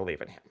if they don't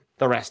believe in him.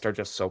 The rest are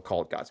just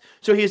so-called gods.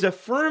 So he's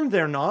affirmed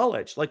their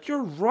knowledge. Like,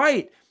 you're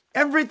right.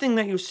 Everything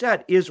that you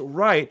said is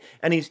right.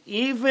 And he's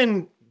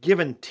even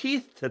given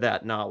teeth to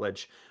that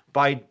knowledge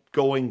by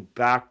going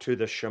back to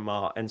the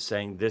Shema and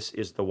saying, this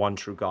is the one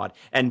true God.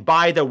 And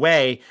by the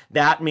way,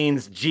 that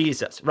means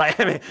Jesus, right?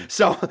 I mean,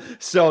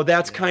 so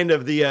that's kind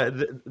of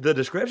the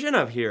description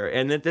of here.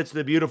 And that's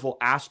the beautiful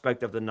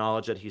aspect of the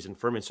knowledge that he's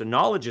affirming. So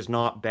knowledge is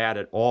not bad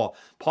at all.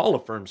 Paul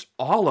affirms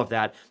all of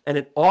that. And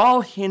it all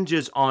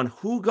hinges on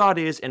who God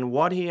is and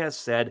what he has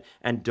said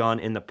and done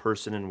in the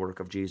person and work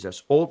of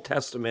Jesus, Old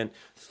Testament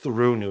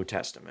through New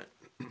Testament.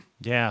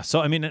 Yeah. So,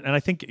 I mean, and I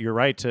think you're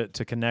right to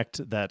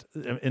connect that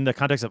in the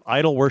context of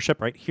idol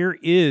worship, right? Here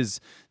is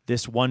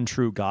this one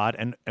true God.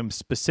 And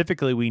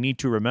specifically, we need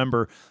to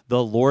remember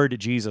the Lord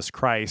Jesus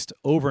Christ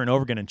over and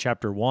over again in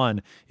chapter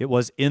 1. It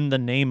was in the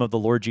name of the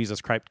Lord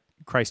Jesus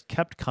Christ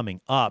kept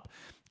coming up.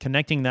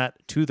 Connecting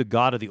that to the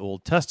God of the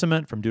Old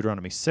Testament from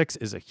Deuteronomy 6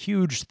 is a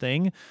huge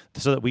thing,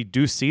 so that we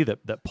do see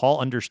that Paul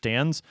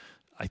understands.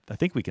 I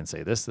think we can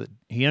say this, that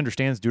he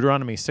understands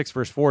Deuteronomy 6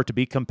 verse 4 to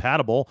be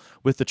compatible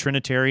with the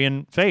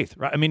Trinitarian faith,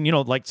 right? I mean,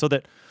 so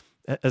that,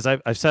 as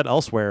I've said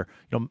elsewhere,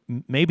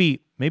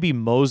 maybe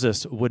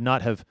Moses would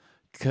not have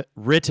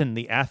written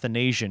the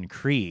Athanasian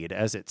Creed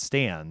as it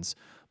stands,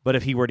 but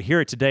if he were to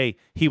hear it today,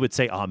 he would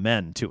say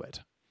amen to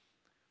it.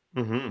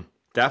 Mm-hmm.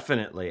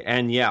 Definitely.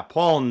 And yeah,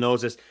 Paul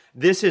knows this.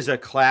 This is a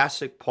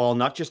classic Paul,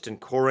 not just in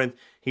Corinth.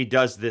 He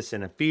does this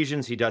in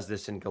Ephesians. He does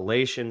this in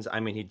Galatians.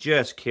 I mean, he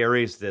just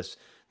carries this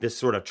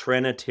sort of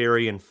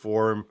Trinitarian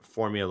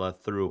formula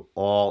through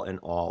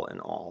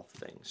all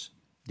things.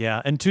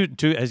 Yeah, and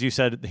to as you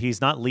said,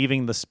 he's not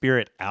leaving the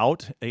Spirit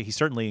out. He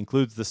certainly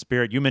includes the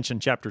Spirit. You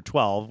mentioned chapter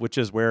 12, which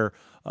is where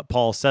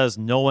Paul says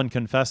no one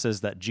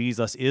confesses that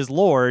Jesus is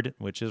Lord,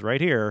 which is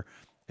right here,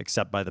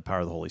 except by the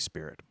power of the Holy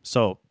Spirit.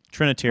 So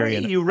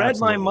Trinitarian. Hey, you read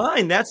absolutely. my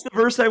mind. That's the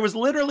verse I was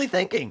literally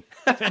thinking.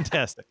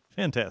 Fantastic.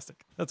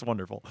 That's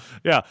wonderful.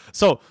 Yeah.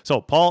 So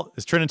Paul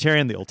is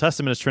Trinitarian. The Old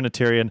Testament is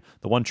Trinitarian.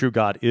 The one true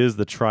God is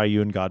the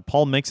triune God.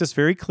 Paul makes this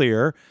very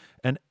clear.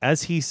 And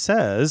as he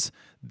says,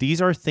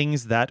 these are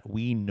things that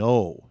we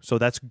know. So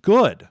that's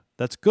good.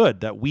 That's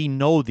good that we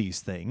know these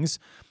things.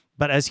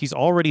 But as he's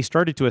already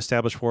started to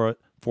establish for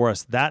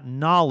us, that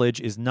knowledge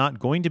is not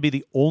going to be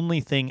the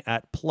only thing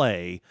at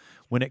play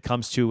when it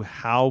comes to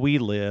how we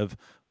live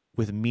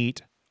with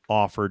meat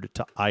offered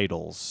to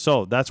idols.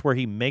 So that's where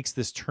he makes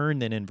this turn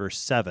then in verse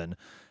 7.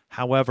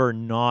 However,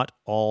 not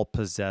all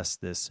possess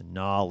this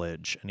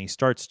knowledge. And he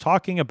starts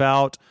talking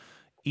about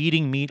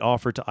eating meat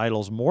offered to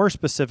idols, more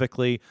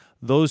specifically,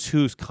 those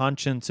whose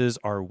consciences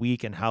are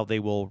weak and how they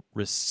will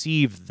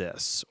receive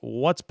this.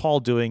 What's Paul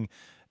doing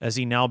as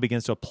he now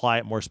begins to apply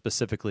it more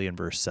specifically in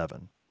verse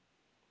 7?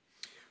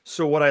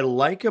 So what I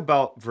like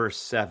about verse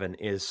 7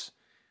 is,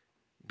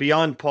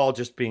 beyond Paul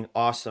just being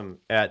awesome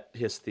at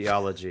his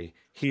theology,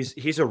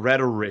 he's a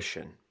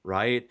rhetorician,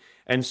 right?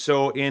 And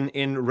so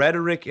in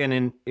rhetoric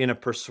and in a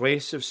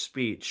persuasive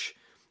speech,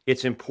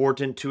 it's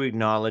important to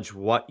acknowledge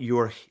what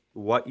your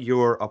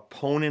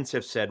opponents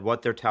have said,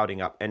 what they're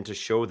touting up, and to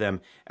show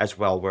them as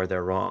well where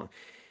they're wrong.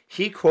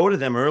 He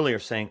quoted them earlier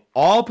saying,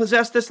 all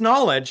possess this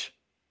knowledge,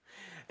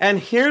 and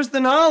here's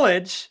the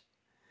knowledge,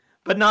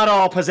 but not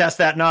all possess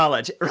that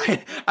knowledge,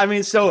 right? I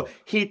mean, so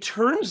he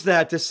turns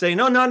that to say,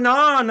 no,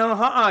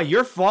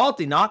 you're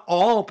faulty. Not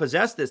all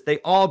possess this. They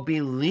all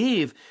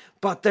believe,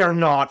 but they're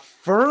not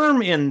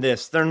firm in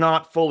this. They're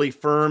not fully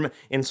firm,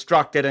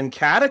 instructed, and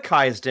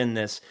catechized in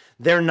this.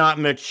 They're not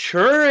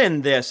mature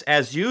in this,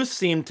 as you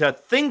seem to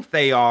think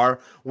they are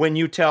when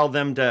you tell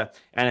them to,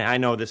 and I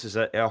know this is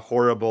a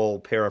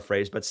horrible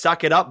paraphrase, but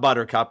suck it up,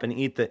 buttercup, and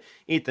eat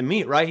the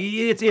meat, right?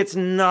 It's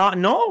not,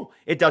 no,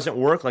 it doesn't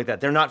work like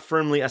that. They're not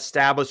firmly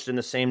established in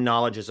the same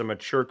knowledge as a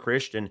mature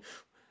Christian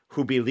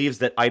who believes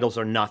that idols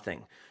are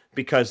nothing,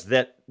 because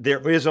that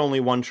there is only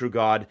one true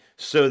God,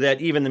 so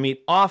that even the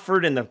meat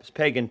offered in the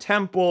pagan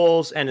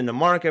temples and in the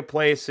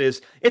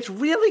marketplaces, it's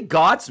really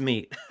God's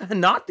meat,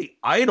 not the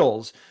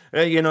idols,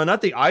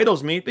 not the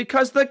idols' meat,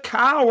 because the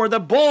cow or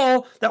the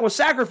bull that was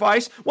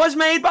sacrificed was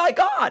made by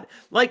God.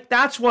 Like,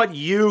 that's what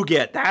you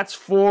get. That's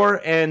 4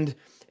 and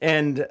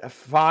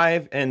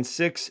 5 and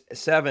 6,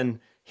 7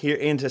 here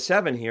into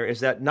 7 here, is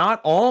that not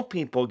all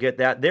people get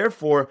that.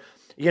 Therefore,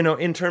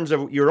 in terms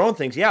of your own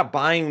things,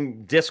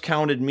 buying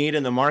discounted meat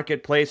in the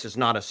marketplace is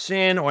not a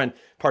sin, or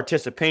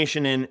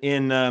participation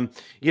in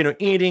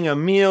eating a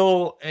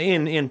meal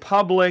in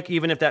public,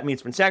 even if that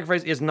meat's been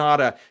sacrificed, is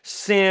not a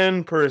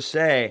sin per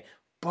se.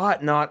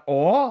 But not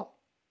all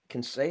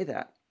can say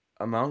that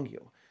among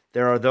you.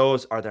 There are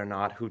those, are there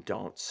not, who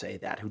don't say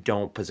that, who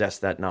don't possess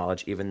that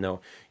knowledge, even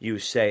though you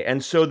say.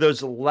 And so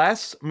those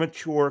less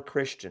mature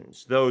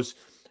Christians, those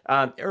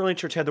early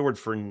church had the word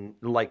for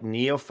like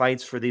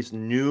neophytes, for these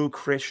new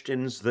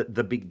Christians,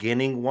 the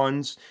beginning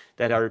ones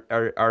that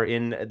are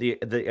in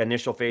the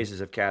initial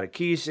phases of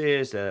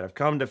catechesis, that have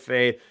come to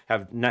faith,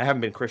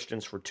 haven't been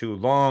Christians for too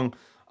long.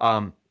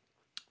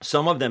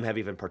 Some of them have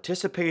even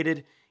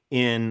participated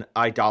in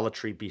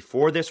idolatry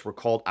before this, were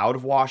called out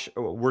of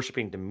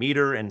worshiping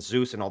Demeter and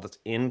Zeus and all that's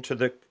into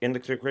the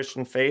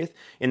Christian faith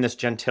in this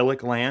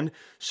gentilic land.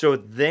 So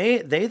they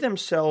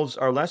themselves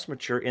are less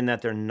mature in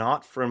that they're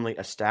not firmly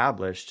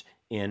established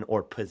in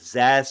or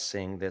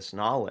possessing this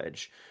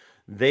knowledge.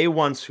 They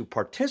once who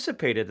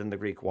participated in the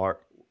Greek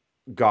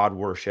god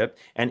worship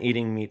and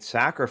eating meat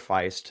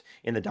sacrificed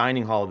in the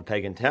dining hall of the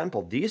pagan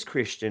temple, these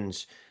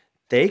Christians,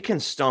 they can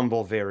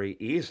stumble very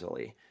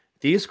easily.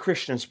 These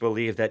Christians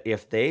believe that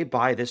if they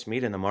buy this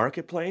meat in the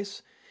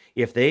marketplace,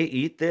 if they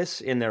eat this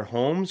in their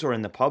homes or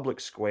in the public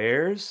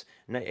squares,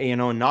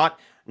 we're not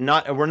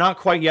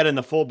quite yet in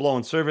the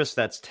full-blown service,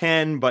 that's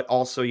 10, but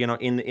also,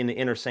 in the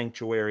inner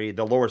sanctuary,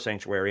 the lower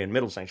sanctuary and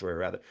middle sanctuary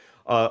rather,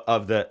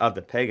 of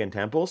the pagan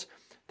temples,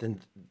 then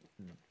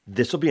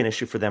this will be an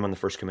issue for them on the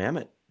first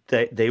commandment.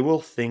 They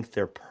will think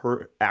they're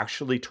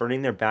actually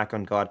turning their back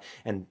on God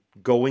and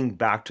going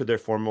back to their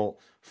former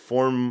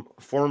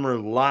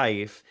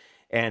life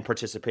and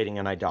participating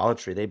in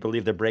idolatry. They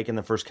believe they're breaking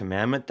the first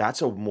commandment.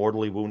 That's a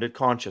mortally wounded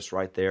conscience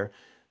right there.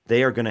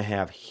 They are going to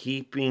have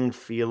heaping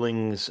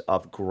feelings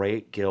of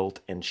great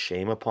guilt and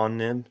shame upon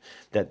them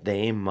that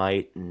they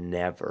might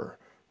never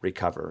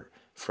recover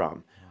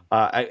from.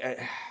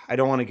 I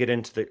don't want to get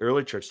into the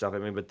early church stuff.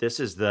 But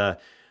this is the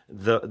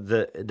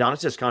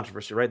Donatist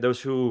controversy, right? Those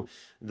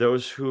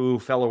who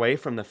fell away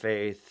from the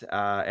faith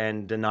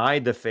and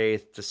denied the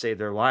faith to save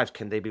their lives,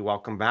 can they be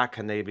welcomed back?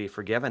 Can they be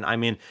forgiven?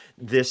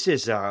 This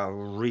is a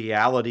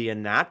reality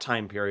in that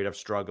time period of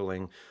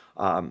struggling,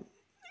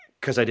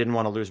 because I didn't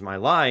want to lose my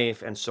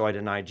life, and so I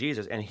denied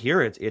Jesus. And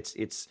here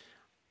it's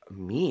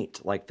meat,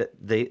 like that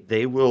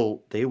they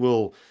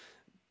will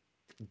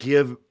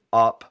give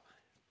up,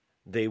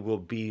 they will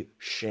be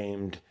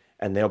shamed,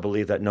 and they'll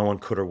believe that no one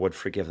could or would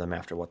forgive them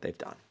after what they've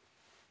done.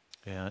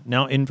 Yeah.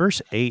 Now, in verse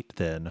 8,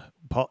 then,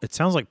 it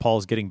sounds like Paul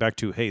is getting back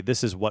to, hey,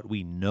 this is what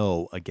we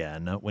know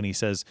again, when he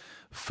says,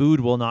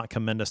 food will not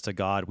commend us to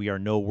God. We are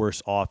no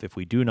worse off if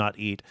we do not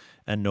eat,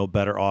 and no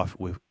better off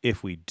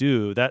if we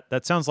do.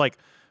 That sounds like,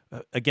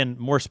 again,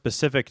 more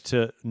specific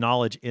to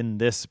knowledge in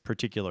this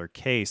particular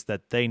case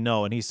that they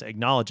know. And he's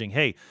acknowledging,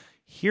 hey,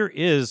 here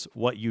is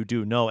what you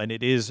do know, and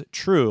it is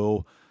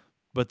true.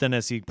 But then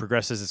as he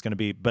progresses, it's going to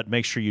be, but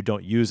make sure you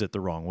don't use it the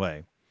wrong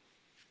way.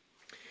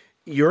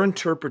 Your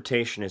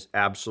interpretation is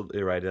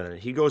absolutely right. And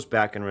he goes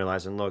back and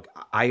realizes, and look,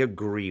 I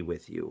agree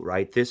with you,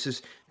 right? This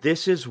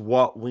is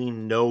what we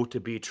know to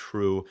be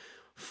true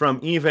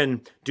from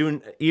even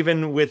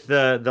with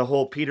the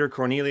whole Peter,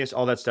 Cornelius,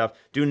 all that stuff.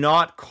 Do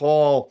not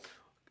call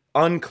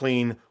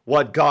unclean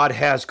what God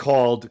has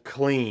called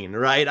clean,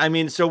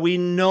 right? So we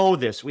know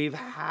this. We've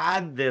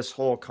had this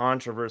whole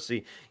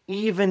controversy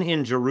even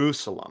in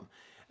Jerusalem.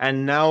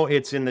 And now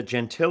it's in the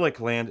gentilic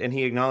land, and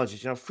he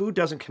acknowledges, food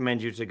doesn't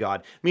commend you to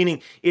God,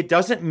 meaning it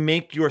doesn't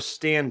make your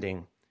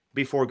standing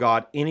before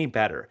God any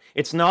better.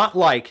 It's not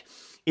like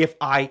if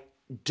I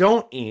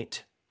don't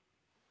eat,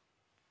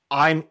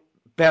 I'm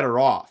better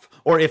off.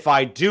 Or if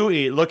I do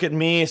eat, look at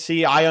me,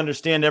 see, I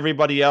understand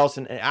everybody else.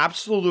 And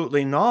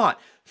absolutely not.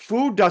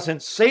 Food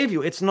doesn't save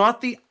you. It's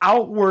not the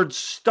outward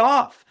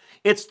stuff.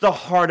 It's the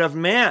heart of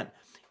man.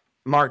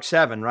 Mark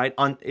 7, right?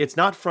 It's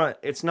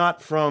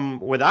not from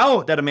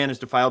without that a man is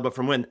defiled, but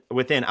from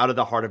within, out of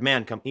the heart of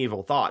man come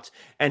evil thoughts.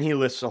 And he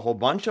lists a whole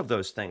bunch of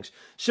those things.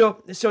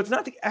 So it's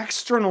not the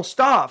external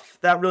stuff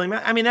that really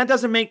matters. I mean, that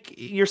doesn't make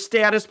your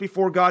status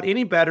before God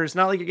any better. It's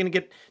not like you're going to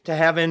get to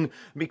heaven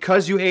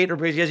because you ate or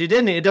because you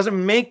didn't eat. It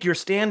doesn't make your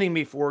standing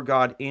before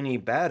God any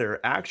better,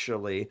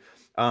 actually.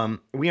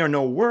 We are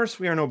no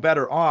worse. We are no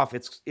better off.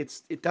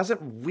 It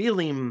doesn't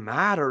really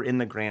matter in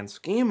the grand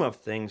scheme of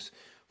things.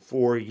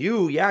 For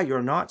you,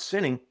 you're not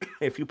sinning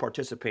if you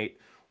participate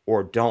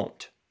or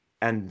don't.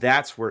 And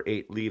that's where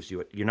 8 leaves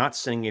you. You're not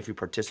sinning if you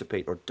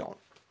participate or don't.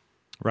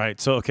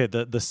 Right. So, okay,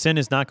 the sin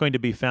is not going to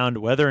be found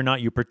whether or not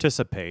you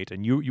participate.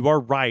 And you are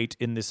right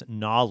in this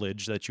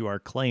knowledge that you are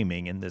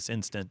claiming in this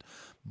instant.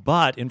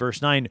 But in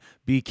verse 9,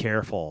 be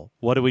careful.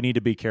 What do we need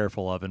to be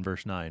careful of in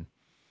verse 9?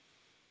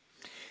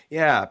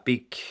 Yeah, be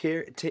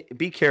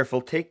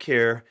careful. Take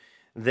care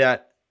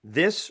that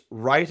this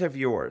right of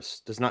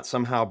yours does not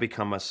somehow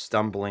become a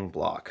stumbling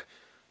block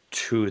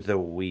to the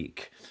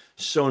weak.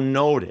 So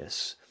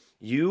notice,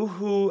 you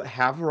who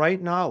have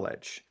right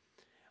knowledge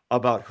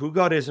about who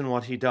God is and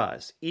what he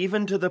does,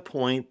 even to the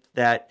point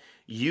that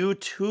you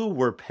too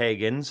were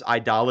pagans,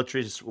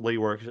 idolatrously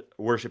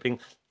worshiping,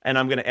 and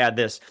I'm going to add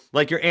this,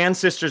 like your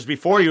ancestors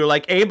before you,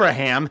 like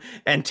Abraham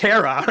and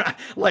Terah,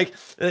 like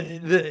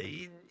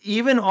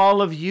even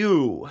all of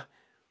you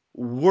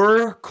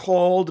were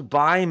called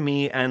by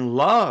me and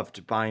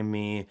loved by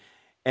me,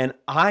 and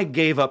I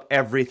gave up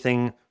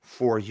everything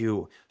for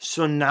you.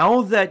 So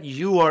now that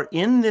you are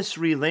in this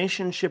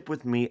relationship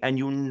with me and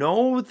you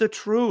know the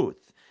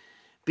truth,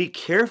 be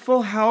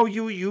careful how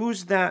you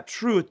use that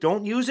truth.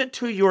 Don't use it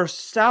to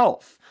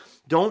yourself.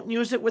 Don't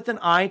use it with an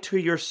eye to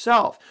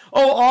yourself.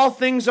 Oh, all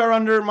things are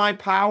under my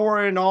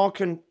power and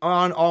on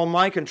all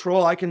my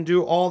control. I can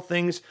do all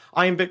things.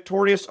 I am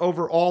victorious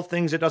over all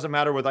things. It doesn't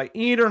matter whether I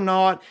eat or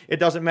not. It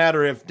doesn't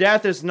matter if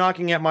death is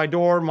knocking at my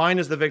door. Mine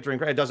is the victory in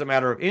Christ. It doesn't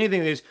matter if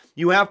anything of these.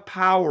 You have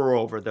power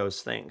over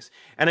those things.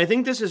 And I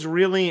think this is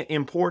really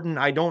important.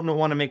 I don't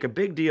want to make a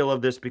big deal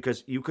of this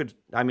because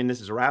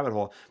this is a rabbit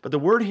hole, but the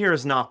word here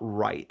is not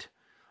right.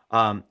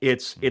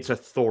 It's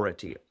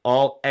authority,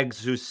 all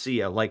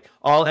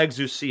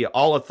exousia,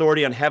 all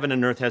authority on heaven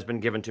and earth has been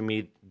given to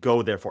me.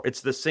 Go therefore.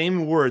 It's the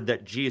same word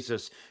that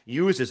Jesus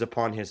uses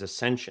upon his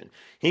ascension.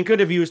 He could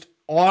have used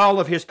all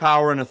of his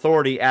power and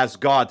authority as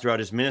God throughout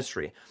his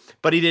ministry,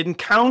 but he didn't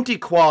count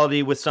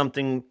equality with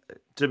something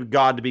to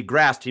God to be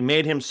grasped. He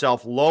made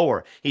himself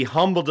lower. He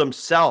humbled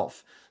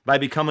himself by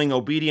becoming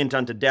obedient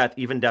unto death,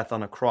 even death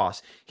on a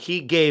cross.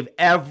 He gave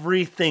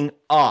everything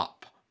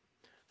up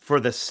for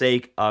the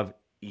sake of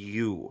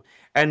you.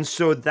 And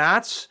so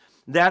that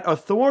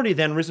authority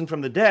then risen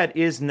from the dead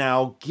is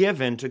now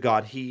given to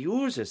God. He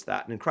uses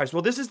that in Christ.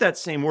 Well, this is that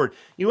same word.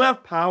 You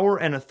have power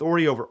and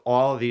authority over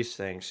all of these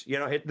things.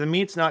 The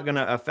meat's not going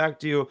to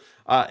affect you.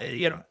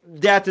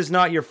 Death is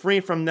not, you're free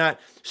from that.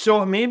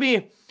 So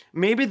maybe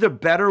the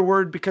better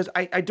word, because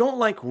I don't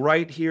like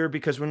right here,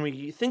 because when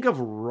we think of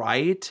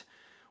right,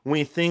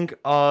 we think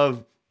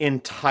of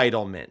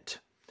entitlement.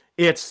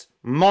 It's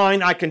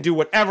mine, I can do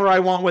whatever I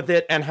want with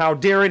it, and how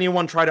dare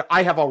anyone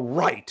I have a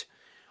right.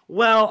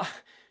 Well,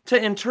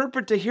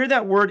 to hear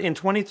that word in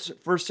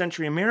 21st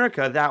century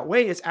America that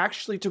way is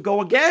actually to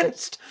go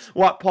against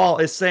what Paul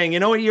is saying.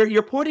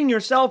 You're putting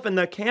yourself in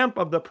the camp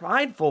of the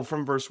prideful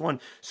from verse 1.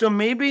 So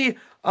maybe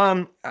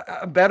a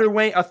better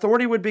way,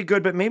 authority would be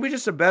good, but maybe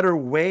just a better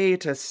way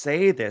to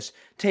say this.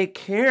 Take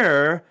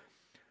care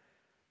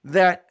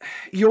that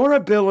your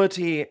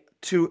ability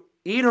to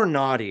eat or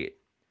not eat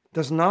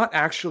does not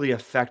actually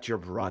affect your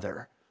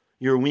brother,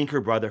 your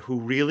weaker brother who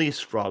really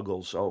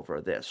struggles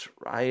over this,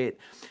 right?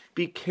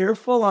 Be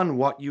careful on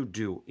what you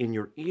do in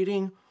your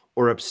eating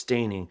or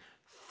abstaining.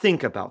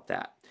 Think about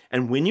that.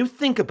 And when you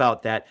think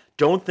about that,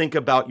 don't think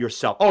about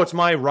yourself. Oh, it's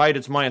my right,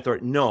 it's my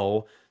authority.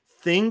 No,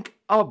 think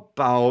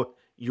about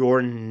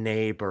your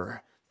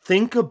neighbor.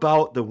 Think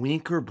about the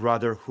weaker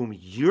brother whom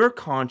your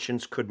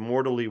conscience could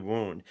mortally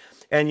wound.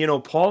 And,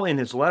 Paul in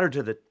his letter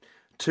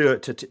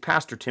to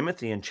Pastor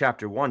Timothy in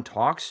chapter 1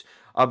 talks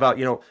about,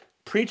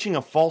 preaching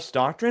of false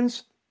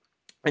doctrines.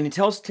 And he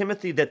tells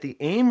Timothy that the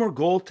aim or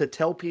goal to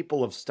tell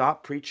people of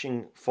stop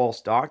preaching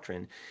false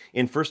doctrine.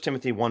 In 1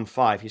 Timothy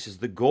 1:5, he says,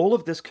 the goal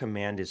of this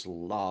command is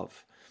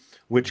love,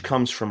 which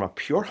comes from a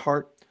pure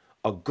heart,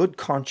 a good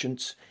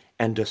conscience,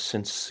 and a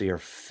sincere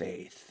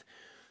faith.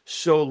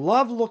 So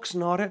love looks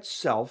not at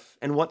self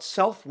and what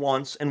self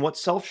wants and what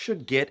self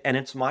should get, and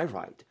it's my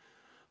right.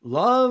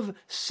 Love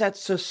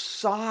sets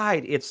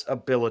aside its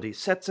ability,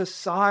 sets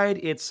aside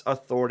its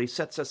authority,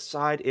 sets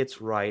aside its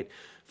right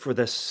for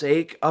the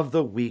sake of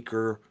the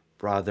weaker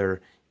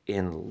brother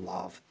in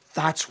love.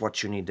 That's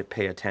what you need to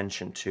pay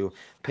attention to.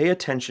 Pay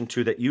attention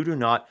to that you do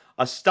not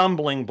a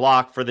stumbling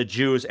block for the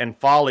Jews and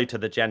folly to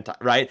the Gentiles,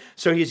 right?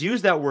 So he's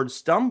used that word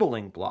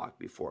stumbling block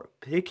before.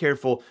 Be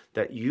careful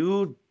that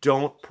you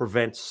don't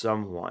prevent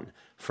someone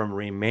from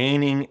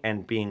remaining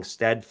and being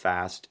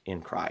steadfast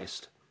in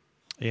Christ.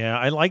 Yeah,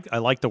 I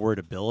like the word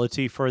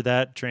ability for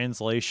that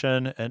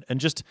translation, and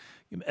just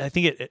I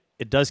think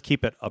it does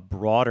keep it a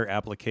broader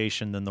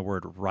application than the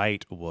word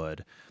right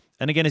would.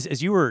 And again,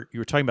 as you were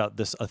talking about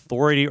this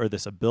authority or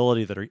this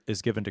ability that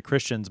is given to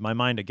Christians, my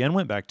mind again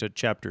went back to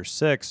chapter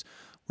 6,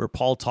 where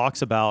Paul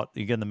talks about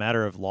again the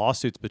matter of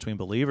lawsuits between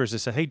believers. He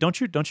said, "Hey, don't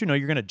you know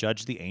you're going to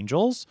judge the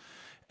angels?"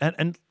 And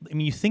I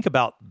mean, you think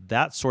about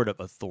that sort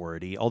of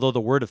authority. Although the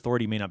word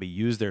authority may not be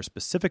used there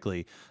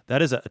specifically,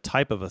 that is a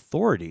type of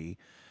authority.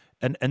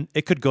 And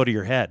it could go to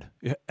your head.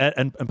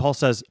 And Paul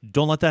says,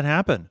 don't let that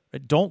happen.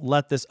 Don't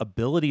let this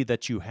ability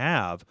that you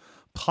have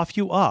puff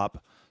you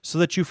up so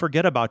that you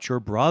forget about your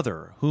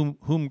brother,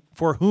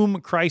 for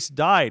whom Christ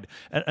died.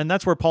 And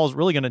that's where Paul's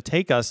really going to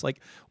take us.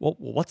 Like, well,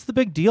 what's the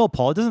big deal,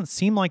 Paul? It doesn't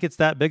seem like it's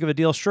that big of a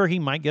deal. Sure, he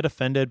might get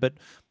offended, but,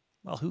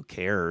 well, who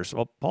cares?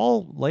 Well,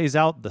 Paul lays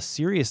out the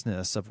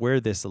seriousness of where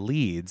this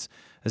leads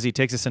as he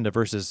takes us into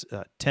verses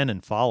 10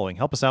 and following.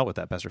 Help us out with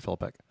that, Pastor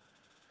Filipek.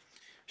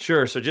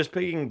 Sure. So just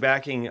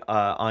piggybacking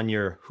on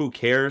your who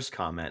cares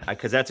comment,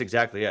 because that's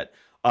exactly it.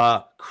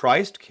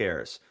 Christ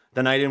cares.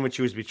 The night in which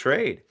he was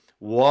betrayed.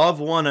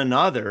 Love one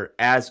another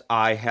as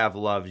I have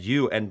loved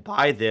you. And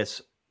by this,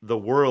 the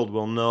world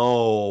will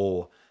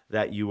know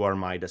that you are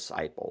my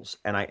disciples.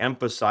 And I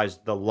emphasize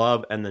the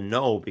love and the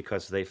know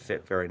because they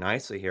fit very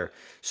nicely here.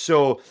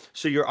 So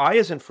your eye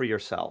isn't for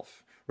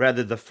yourself.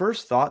 Rather, the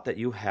first thought that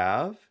you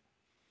have,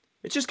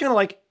 it's just kind of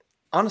like,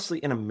 honestly,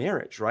 in a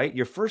marriage, right?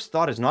 Your first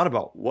thought is not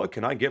about what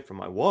can I get from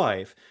my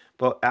wife,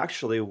 but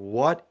actually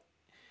what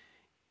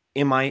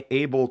am I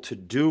able to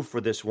do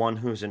for this one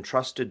who's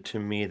entrusted to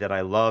me that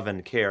I love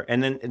and care?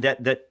 And then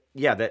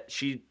that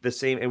she the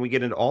same, and we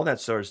get into all that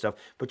sort of stuff.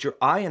 But your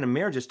eye in a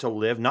marriage is to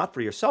live not for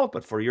yourself,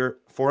 but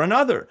for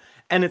another.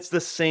 And it's the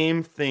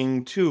same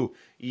thing too.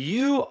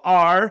 You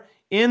are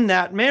in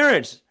that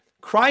marriage,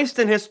 Christ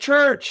and his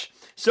church.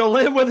 So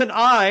live with an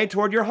eye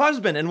toward your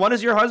husband. And what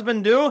does your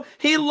husband do?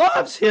 He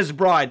loves his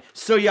bride.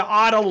 So you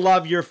ought to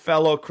love your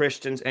fellow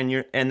Christians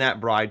and that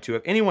bride too.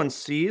 If anyone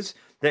sees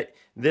that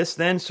this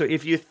then, so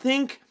if you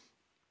think,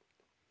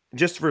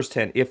 just verse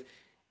 10, if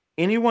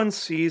anyone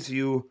sees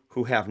you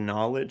who have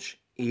knowledge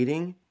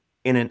eating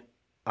in an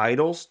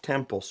idol's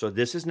temple, so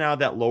this is now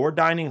that lower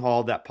dining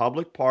hall, that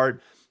public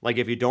part, like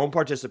if you don't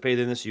participate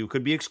in this, you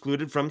could be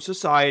excluded from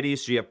society.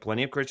 So you have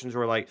plenty of Christians who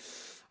are like,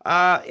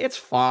 it's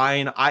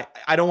fine.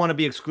 I don't want to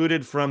be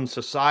excluded from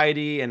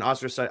society and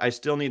ostracized. I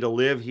still need to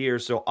live here,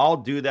 so I'll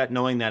do that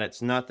knowing that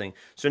it's nothing.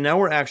 So now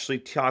we're actually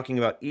talking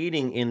about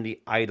eating in the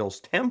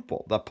idol's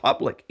temple, the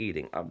public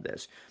eating of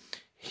this.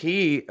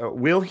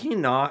 Will he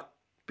not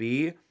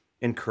be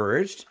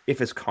encouraged if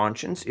his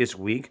conscience is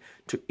weak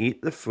to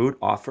eat the food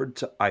offered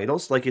to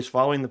idols? Like he's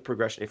following the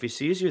progression. If he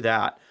sees you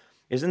that,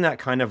 isn't that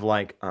kind of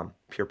like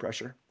peer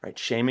pressure, right?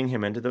 Shaming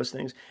him into those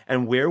things.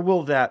 And where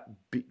will that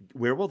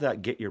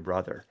get your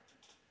brother?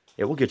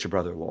 It will get your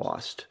brother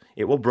lost.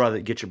 It will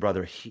get your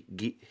brother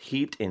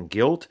heaped in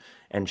guilt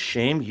and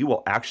shame. You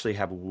will actually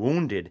have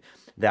wounded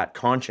that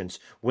conscience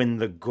when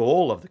the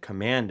goal of the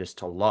command is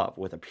to love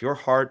with a pure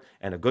heart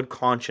and a good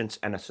conscience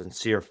and a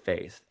sincere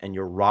faith. And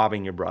you're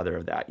robbing your brother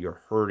of that.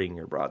 You're hurting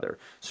your brother.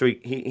 So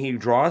he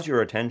draws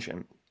your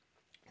attention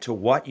to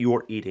what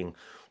you're eating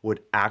would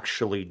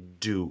actually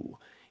do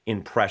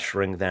in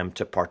pressuring them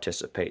to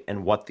participate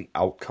and what the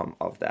outcome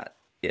of that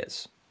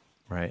is.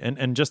 Right.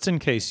 And just in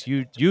case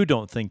you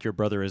don't think your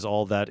brother is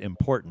all that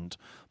important,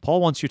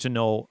 Paul wants you to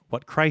know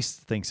what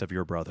Christ thinks of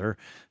your brother.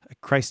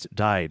 Christ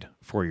died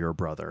for your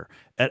brother.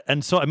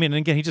 And so, I mean,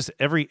 again,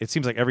 it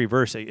seems like every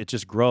verse, it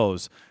just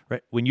grows,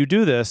 right? When you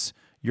do this,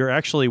 you're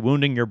actually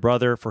wounding your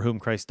brother for whom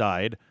Christ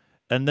died.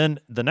 And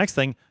then the next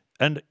thing,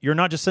 and you're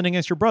not just sinning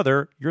against your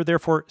brother, you're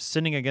therefore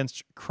sinning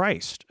against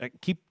Christ.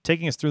 Keep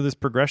taking us through this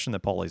progression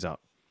that Paul lays out.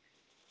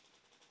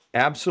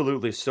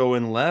 Absolutely. So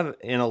in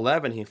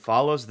 11, he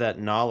follows that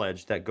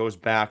knowledge that goes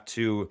back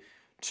to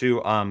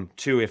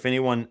if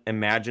anyone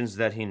imagines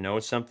that he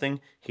knows something,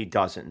 he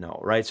doesn't know,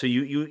 right? So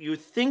you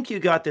think you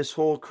got this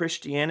whole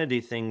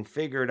Christianity thing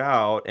figured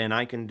out and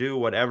I can do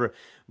whatever,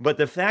 but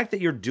the fact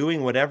that you're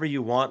doing whatever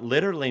you want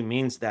literally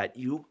means that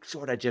you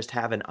sort of just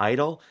have an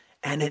idol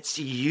and it's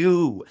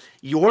you.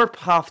 You're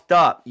puffed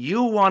up.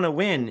 You want to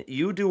win.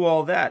 You do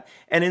all that.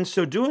 And in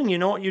so doing, you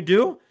know what you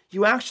do?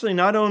 You actually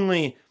not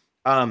only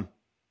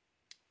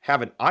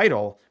have an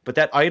idol, but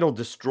that idol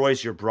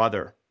destroys your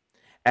brother.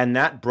 And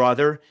that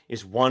brother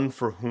is one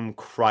for whom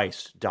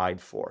Christ died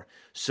for.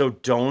 So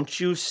don't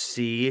you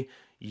see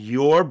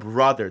your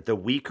brother, the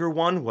weaker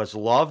one, was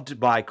loved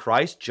by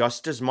Christ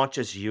just as much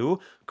as you?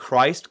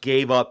 Christ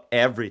gave up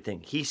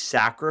everything. He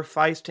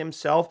sacrificed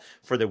himself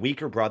for the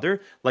weaker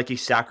brother like he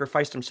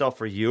sacrificed himself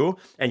for you,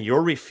 and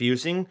you're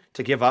refusing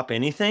to give up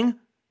anything?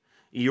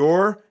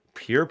 You're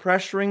peer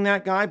pressuring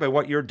that guy by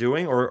what you're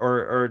doing,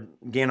 or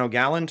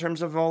gala in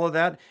terms of all of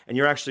that, and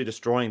you're actually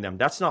destroying them.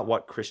 That's not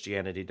what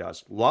Christianity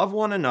does. Love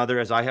one another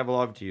as I have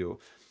loved you.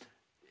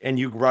 And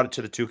you brought it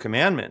to the 2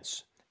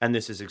 commandments. And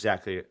this is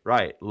exactly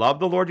right. Love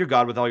the Lord your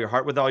God with all your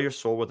heart, with all your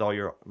soul, with all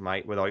your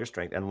might, with all your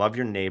strength, and love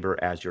your neighbor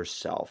as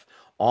yourself.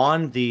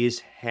 On these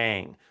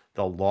hang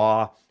the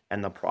law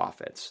and the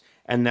prophets.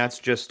 And that's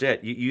just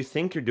it. You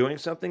think you're doing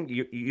something,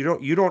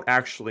 you don't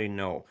actually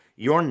know.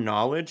 Your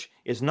knowledge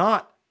is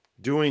not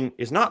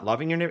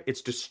loving your neighbor,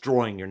 it's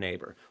destroying your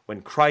neighbor.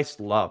 When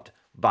Christ loved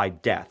by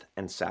death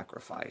and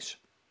sacrifice.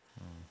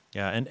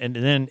 Yeah, and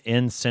then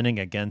in sinning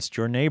against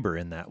your neighbor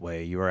in that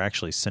way, you are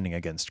actually sinning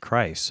against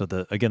Christ. So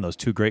again, those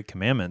 2 great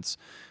commandments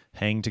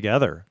hang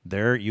together.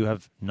 There you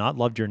have not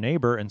loved your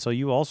neighbor, and so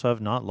you also have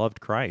not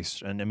loved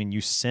Christ. And I mean, you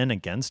sin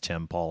against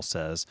him, Paul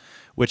says,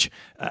 which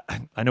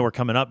I know we're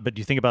coming up, but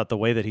you think about the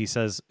way that he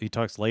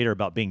talks later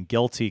about being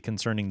guilty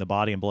concerning the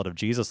body and blood of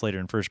Jesus later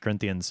in 1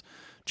 Corinthians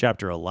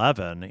chapter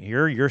 11.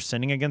 Here you're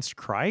sinning against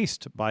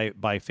Christ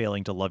by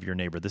failing to love your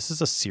neighbor. This is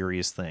a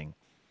serious thing.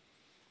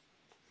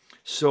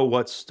 So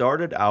what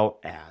started out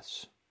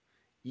as,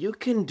 you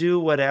can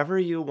do whatever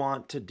you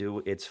want to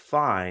do, it's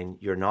fine,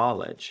 your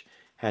knowledge,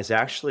 has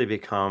actually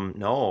become,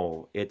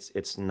 no,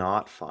 it's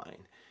not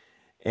fine.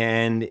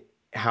 And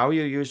how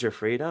you use your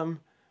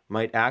freedom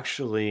might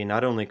actually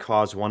not only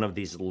cause one of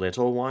these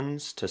little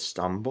ones to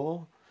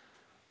stumble,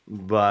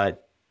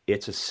 but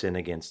it's a sin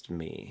against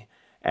me.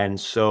 And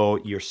so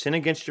your sin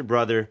against your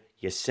brother,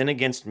 you sin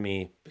against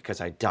me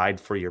because I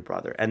died for your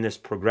brother. And this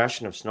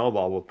progression of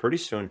snowball will pretty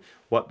soon,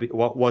 what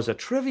was a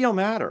trivial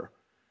matter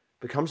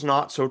becomes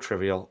not so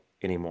trivial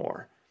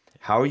anymore.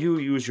 How you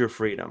use your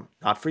freedom,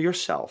 not for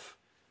yourself,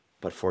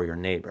 but for your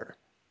neighbor,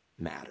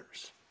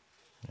 matters.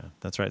 Yeah,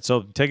 that's right.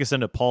 So take us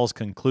into Paul's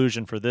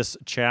conclusion for this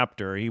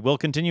chapter. He will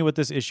continue with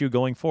this issue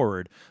going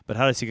forward, but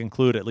how does he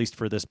conclude, at least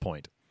for this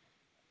point?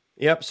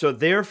 Yep, so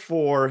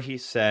therefore, he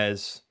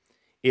says,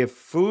 if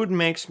food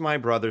makes my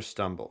brother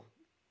stumble,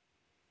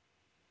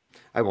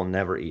 I will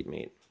never eat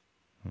meat,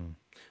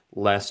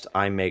 lest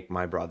I make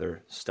my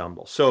brother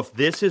stumble. So if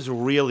this is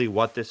really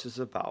what this is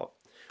about,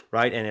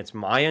 right, and it's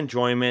my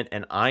enjoyment,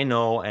 and I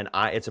know, and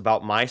it's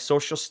about my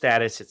social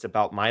status, it's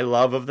about my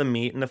love of the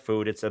meat and the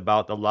food, it's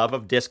about the love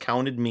of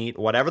discounted meat,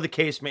 whatever the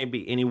case may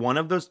be, any one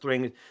of those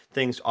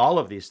things, all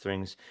of these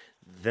things,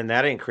 then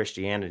that ain't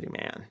Christianity,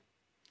 man.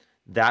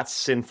 That's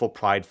sinful,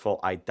 prideful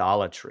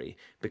idolatry,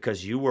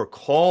 because you were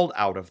called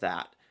out of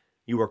that.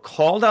 You were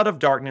called out of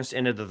darkness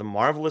into the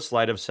marvelous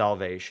light of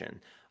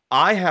salvation.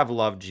 I have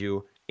loved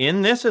you.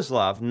 In this is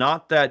love,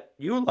 not that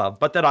you love,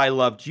 but that I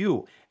loved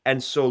you.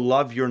 And so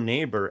love your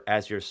neighbor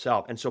as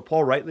yourself. And so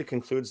Paul rightly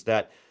concludes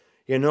that,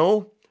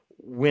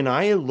 when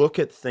I look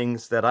at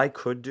things that I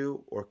could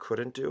do or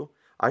couldn't do,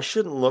 I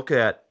shouldn't look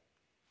at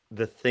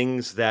the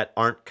things that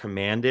aren't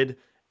commanded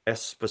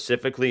as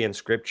specifically in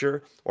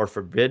Scripture or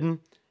forbidden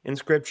in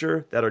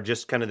Scripture, that are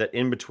just kind of that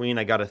in between.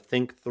 I got to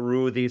think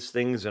through these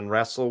things and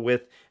wrestle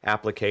with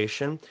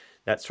application.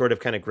 That sort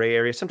of kind of gray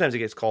area. Sometimes it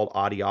gets called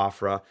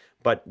adiaphora,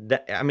 but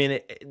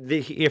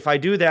if I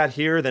do that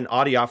here, then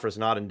adiaphora is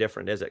not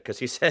indifferent, is it? Because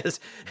he says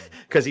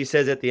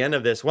at the end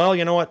of this, well,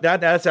 you know what?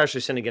 That's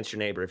actually sin against your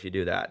neighbor if you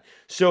do that.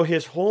 So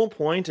his whole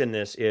point in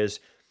this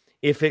is,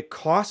 if it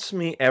costs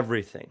me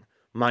everything,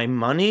 my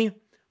money,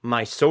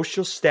 my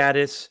social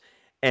status,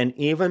 and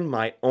even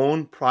my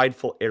own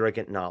prideful,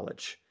 arrogant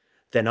knowledge,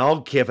 then I'll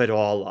give it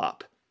all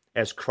up.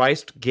 As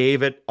Christ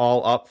gave it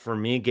all up for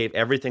me, gave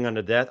everything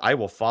unto death, I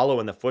will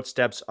follow in the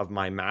footsteps of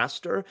my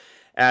master.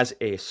 As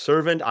a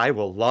servant, I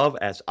will love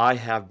as I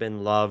have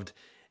been loved.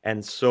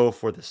 And so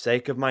for the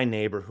sake of my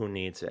neighbor who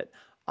needs it,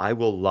 I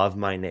will love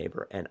my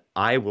neighbor, and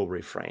I will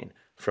refrain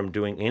from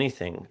doing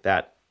anything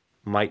that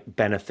might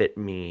benefit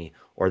me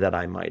or that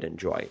I might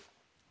enjoy.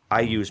 I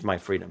use my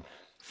freedom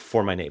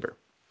for my neighbor.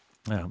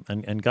 Yeah,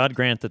 and God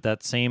grant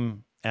that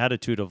same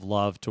attitude of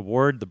love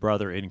toward the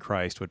brother in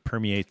Christ would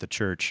permeate the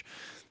church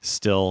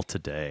still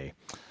today.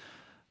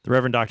 The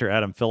Reverend Dr.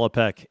 Adam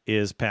Filipek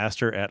is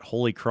pastor at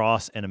Holy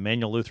Cross and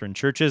Immanuel Lutheran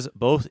churches,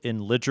 both in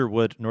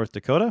Lidgerwood, North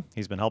Dakota.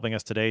 He's been helping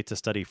us today to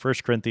study 1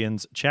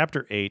 Corinthians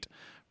chapter 8,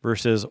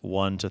 verses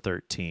 1 to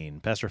 13.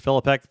 Pastor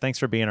Filipek, thanks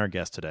for being our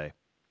guest today.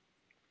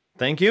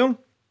 Thank you.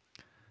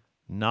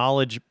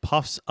 Knowledge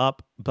puffs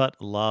up, but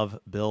love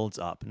builds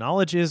up.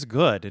 Knowledge is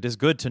good. It is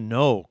good to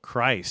know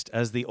Christ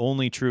as the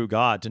only true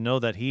God, to know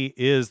that he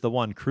is the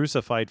one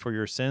crucified for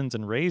your sins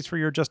and raised for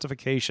your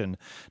justification.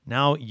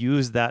 Now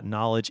use that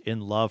knowledge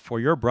in love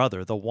for your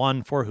brother, the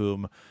one for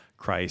whom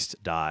Christ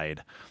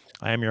died.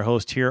 I am your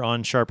host here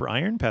on Sharper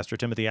Iron, Pastor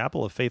Timothy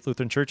Appel of Faith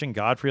Lutheran Church in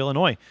Godfrey,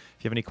 Illinois.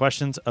 If you have any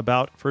questions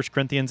about 1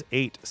 Corinthians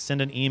 8,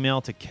 send an email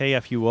to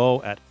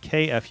kfuo@kfuo.org.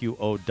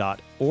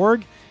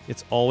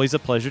 It's always a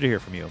pleasure to hear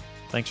from you.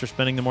 Thanks for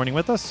spending the morning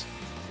with us.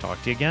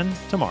 Talk to you again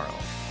tomorrow.